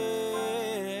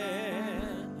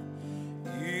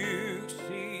 You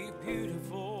see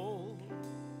beautiful.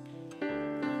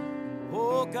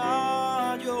 Oh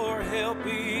God, you're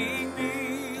helping me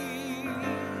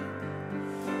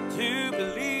to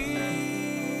believe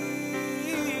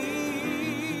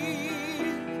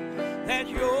that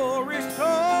you're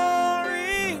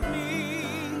restoring me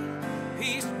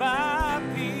piece by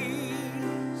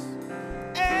piece,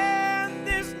 and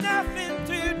there's nothing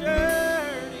too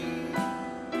dirty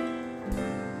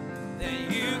that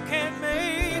you can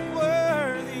make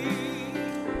worthy.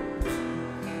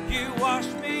 You wash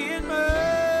me in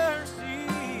mercy.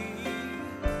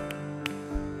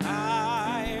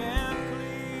 I am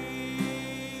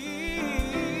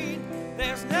clean.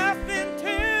 There's nothing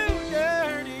too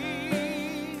dirty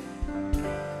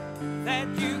that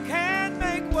you can't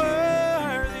make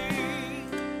worthy.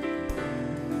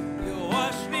 You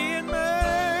wash me in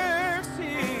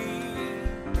mercy,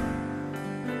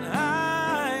 and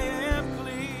I am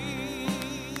clean.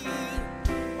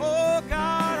 Oh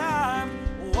God, I'm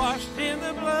washed in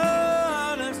the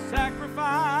blood of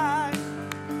sacrifice.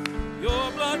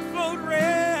 Your blood flowed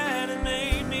red and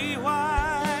made me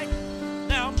white.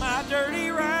 Now my dirty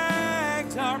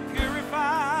rags are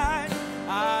purified.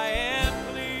 I am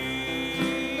clean.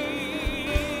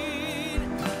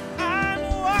 I'm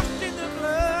washed in the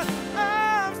blood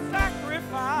of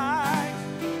sacrifice.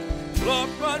 Your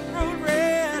blood flowed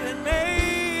red and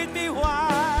made me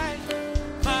white.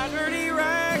 My dirty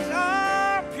rags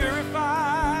are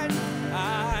purified.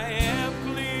 I am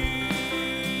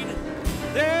clean.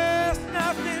 There's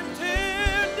nothing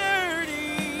too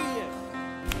dirty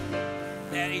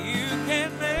that you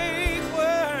can make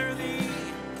worthy.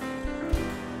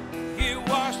 You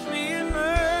wash me in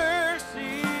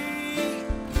mercy.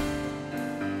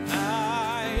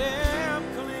 I am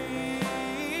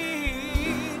clean.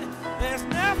 There's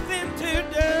nothing too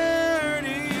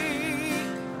dirty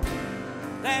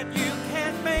that you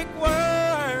can't make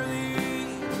worthy.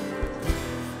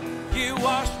 You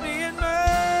wash me in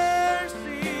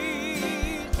mercy.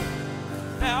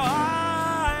 Now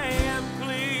I am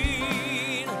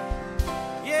clean.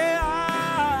 Yeah,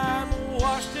 I'm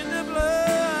washed in the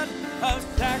blood of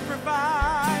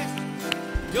sacrifice.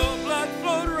 Your blood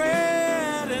flowed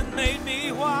red and made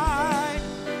me white.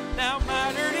 Now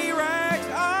my dirty rags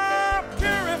are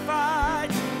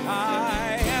purified.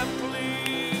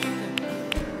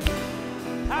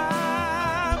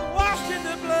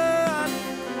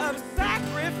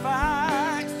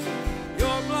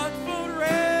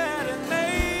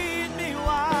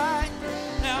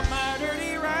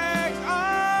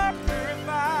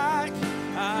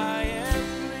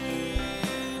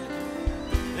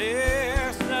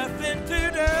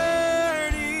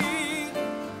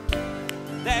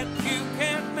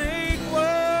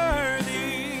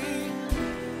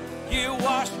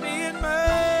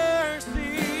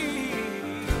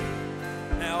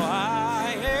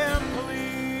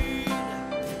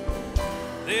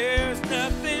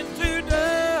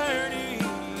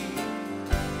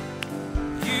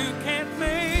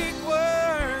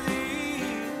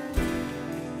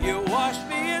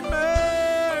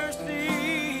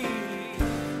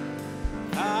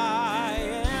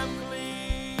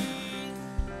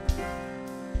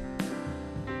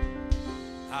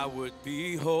 I would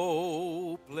be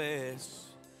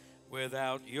hopeless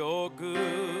without your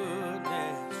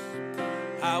goodness.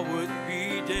 I would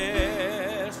be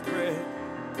desperate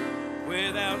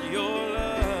without your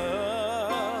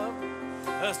love,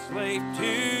 a slave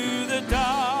to the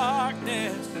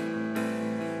darkness.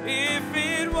 If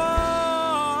it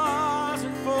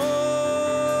wasn't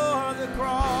for the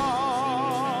cross,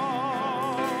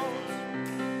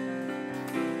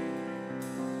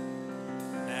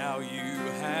 now you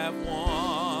have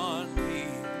won me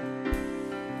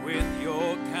with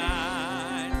your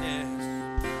kindness.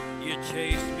 You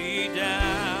chased me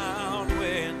down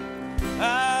when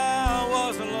I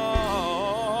was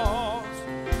lost.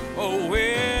 Oh,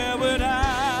 where would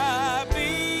I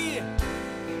be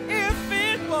if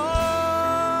it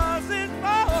wasn't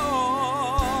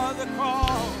for the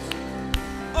cross?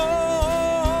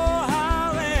 Oh,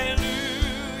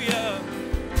 hallelujah.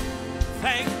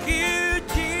 Thank you,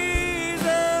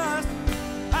 Jesus.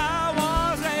 I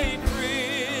was a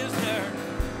prisoner.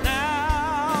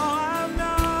 Now I'm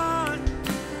not.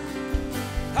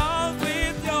 'Cause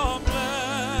with your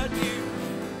blood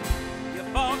you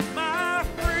bought my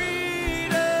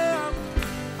freedom.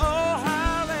 Oh,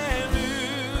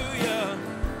 hallelujah,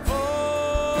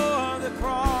 for the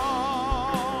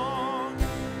cross.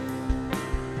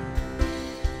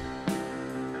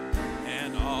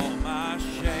 And all my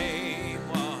shame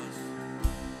was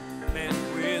met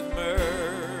with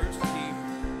mercy,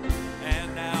 and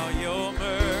now your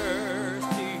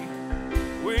mercy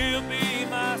will be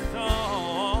my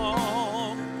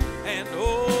song. And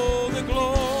oh, the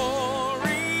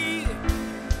glory,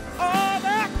 all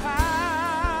the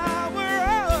power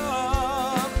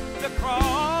of the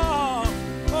cross.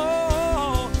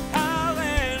 Oh,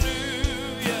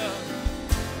 hallelujah.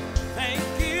 Thank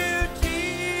you,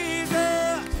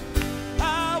 Jesus.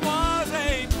 I was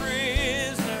a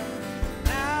prisoner.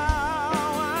 Now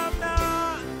I'm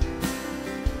not.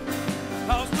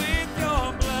 'Cause with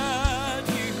your blood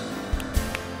you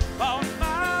bought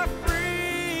my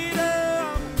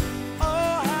freedom.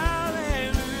 Oh,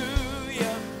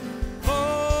 hallelujah,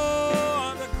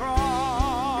 for the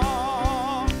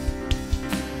cross.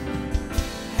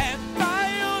 And by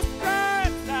your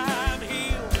stripes I'm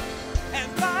healed, and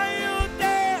by your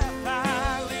death I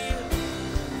live.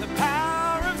 The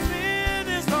power of sin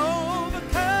is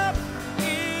overcome.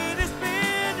 It is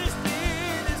finished,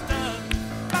 it is done.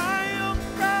 By your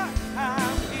stripes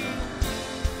I'm healed,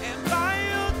 and by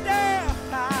your death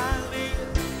I live.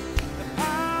 The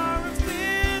power of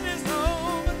sin is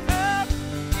overcome.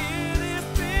 It is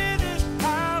finished.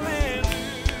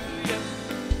 Hallelujah.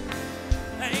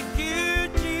 Thank you,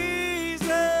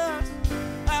 Jesus.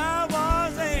 I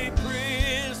was a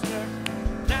prisoner.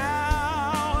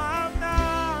 Now I'm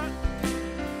not.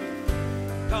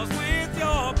 'Cause with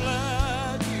your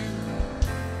blood you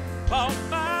bought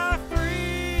my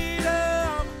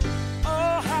freedom.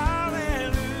 Oh,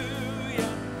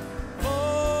 hallelujah,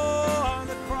 for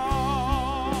the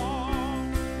cross.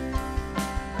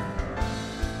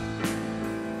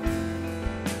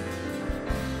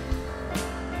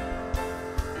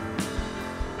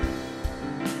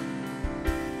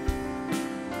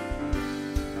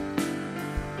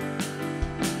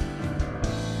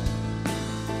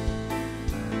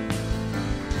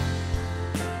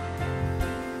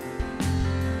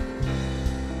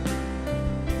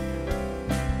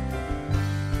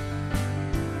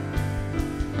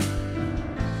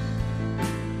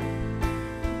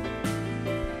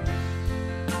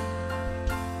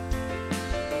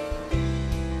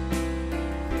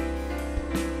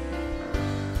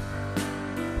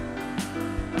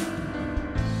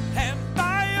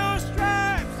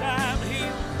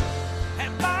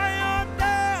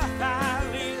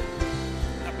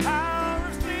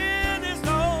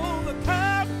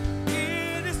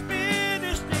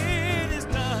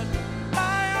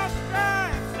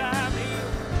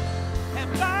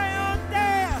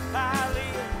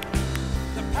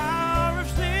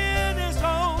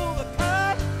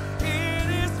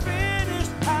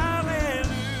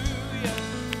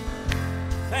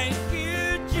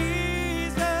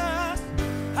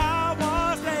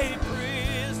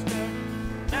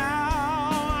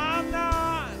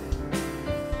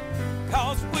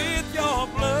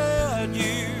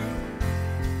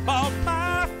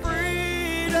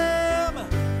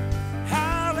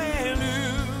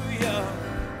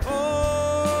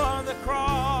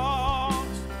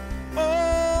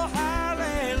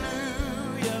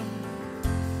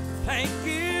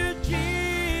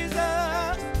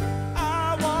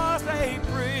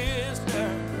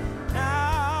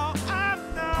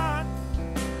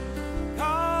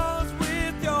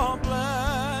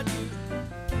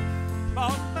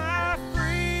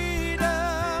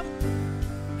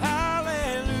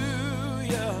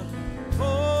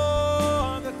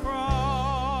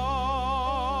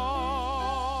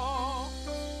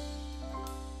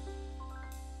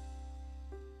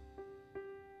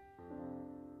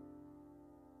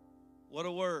 What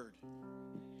a word.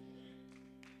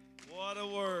 What a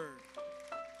word.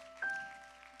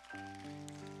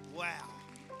 Wow.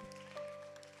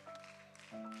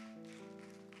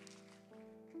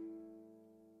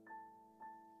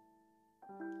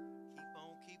 Keep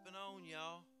on keeping on,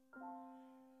 y'all.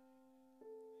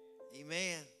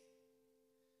 Amen.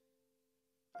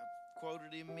 I've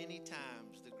quoted him many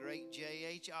times, the great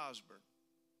J.H. Osborne.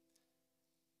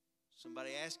 Somebody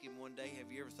asked him one day, have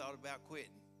you ever thought about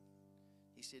quitting?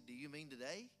 He said, do you mean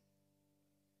today?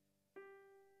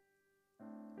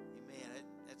 Amen.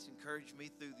 That's encouraged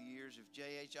me through the years. If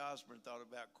J.H. Osborne thought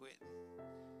about quitting,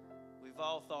 we've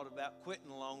all thought about quitting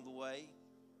along the way.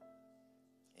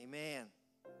 Amen.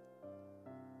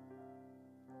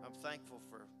 I'm thankful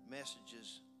for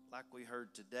messages like we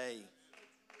heard today.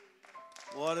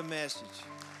 What a message.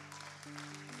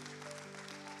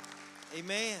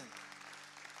 Amen.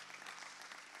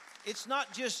 It's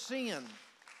not just sin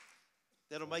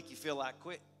that'll make you feel like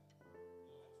quitting.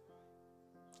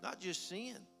 It's not just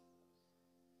sin.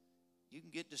 You can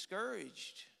get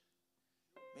discouraged.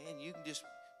 Man, you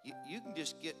can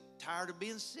just get tired of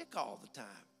being sick all the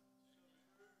time.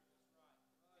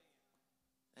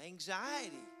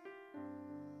 Anxiety.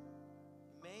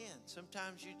 Man,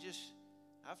 sometimes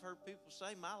I've heard people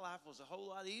say my life was a whole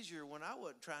lot easier when I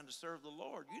wasn't trying to serve the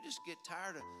Lord. You just get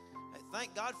tired of,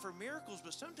 thank God for miracles,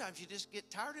 but sometimes you just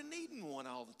get tired of needing one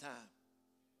all the time.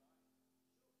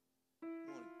 You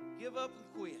want to give up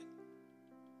and quit.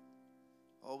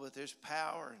 Oh, but there's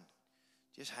power in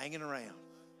just hanging around.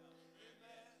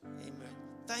 Amen.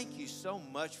 Thank you so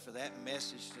much for that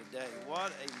message today.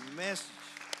 What a message.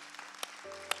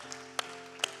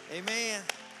 Amen.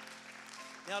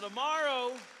 Now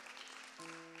tomorrow,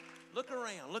 look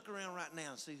around right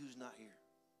now and see who's not here.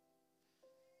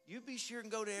 You be sure and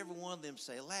go to every one of them and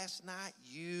say, last night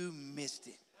you missed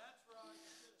it.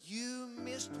 You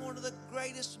missed one of the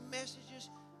greatest messages.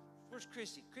 Where's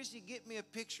Chrissy? Chrissy, get me a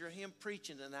picture of him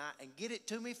preaching tonight and get it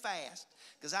to me fast,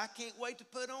 because I can't wait to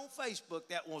put on Facebook.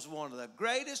 That was one of the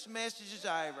greatest messages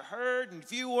I ever heard, and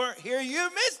if you weren't here, you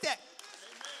missed it.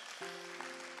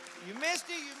 You missed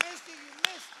it, you missed it, you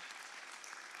missed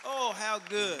it. Oh, how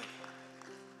good.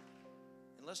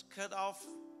 And let's cut off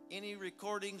any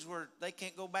recordings where they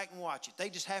can't go back and watch it. They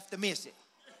just have to miss it.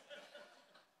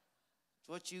 It's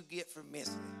what you get for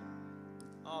missing it.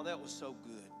 Oh, that was so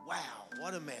good. Wow,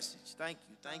 what a message. Thank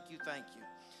you, thank you, thank you.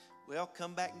 Well,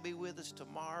 come back and be with us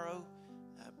tomorrow.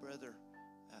 Brother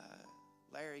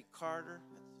Larry Carter.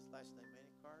 That's his last name,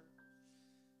 Manny Carter.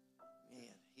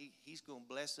 Man, he's going to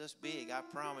bless us big, I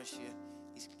promise you.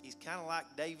 He's kind of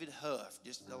like David Huff,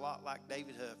 just a lot like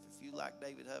David Huff. If you like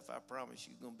David Huff, I promise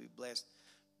you're going to be blessed.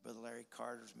 Brother Larry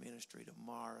Carter's ministry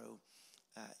tomorrow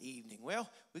evening. Well,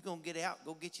 we're going to get out,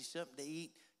 go get you something to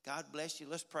eat. God bless you.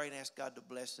 Let's pray and ask God to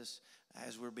bless us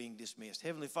as we're being dismissed.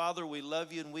 Heavenly Father, we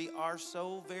love you and we are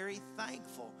so very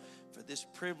thankful for this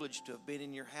privilege to have been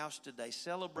in your house today,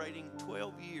 celebrating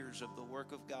 12 years of the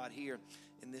work of God here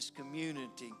in this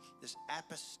community, this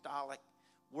apostolic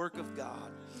work of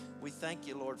God. We thank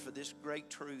you, Lord, for this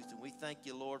great truth, and we thank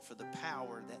you, Lord, for the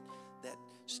power that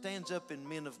stands up in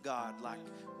men of God like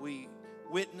we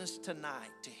witness tonight,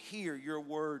 to hear your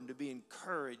word and to be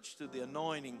encouraged through the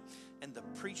anointing and the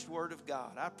preached word of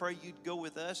God. I pray you'd go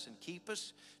with us and keep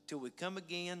us till we come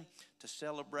again to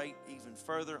celebrate even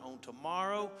further on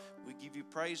tomorrow. We give you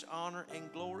praise, honor,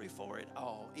 and glory for it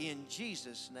all. In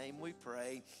Jesus' name we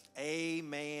pray.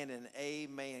 Amen and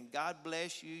amen. God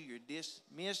bless you. You're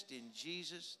dismissed in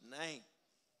Jesus' name.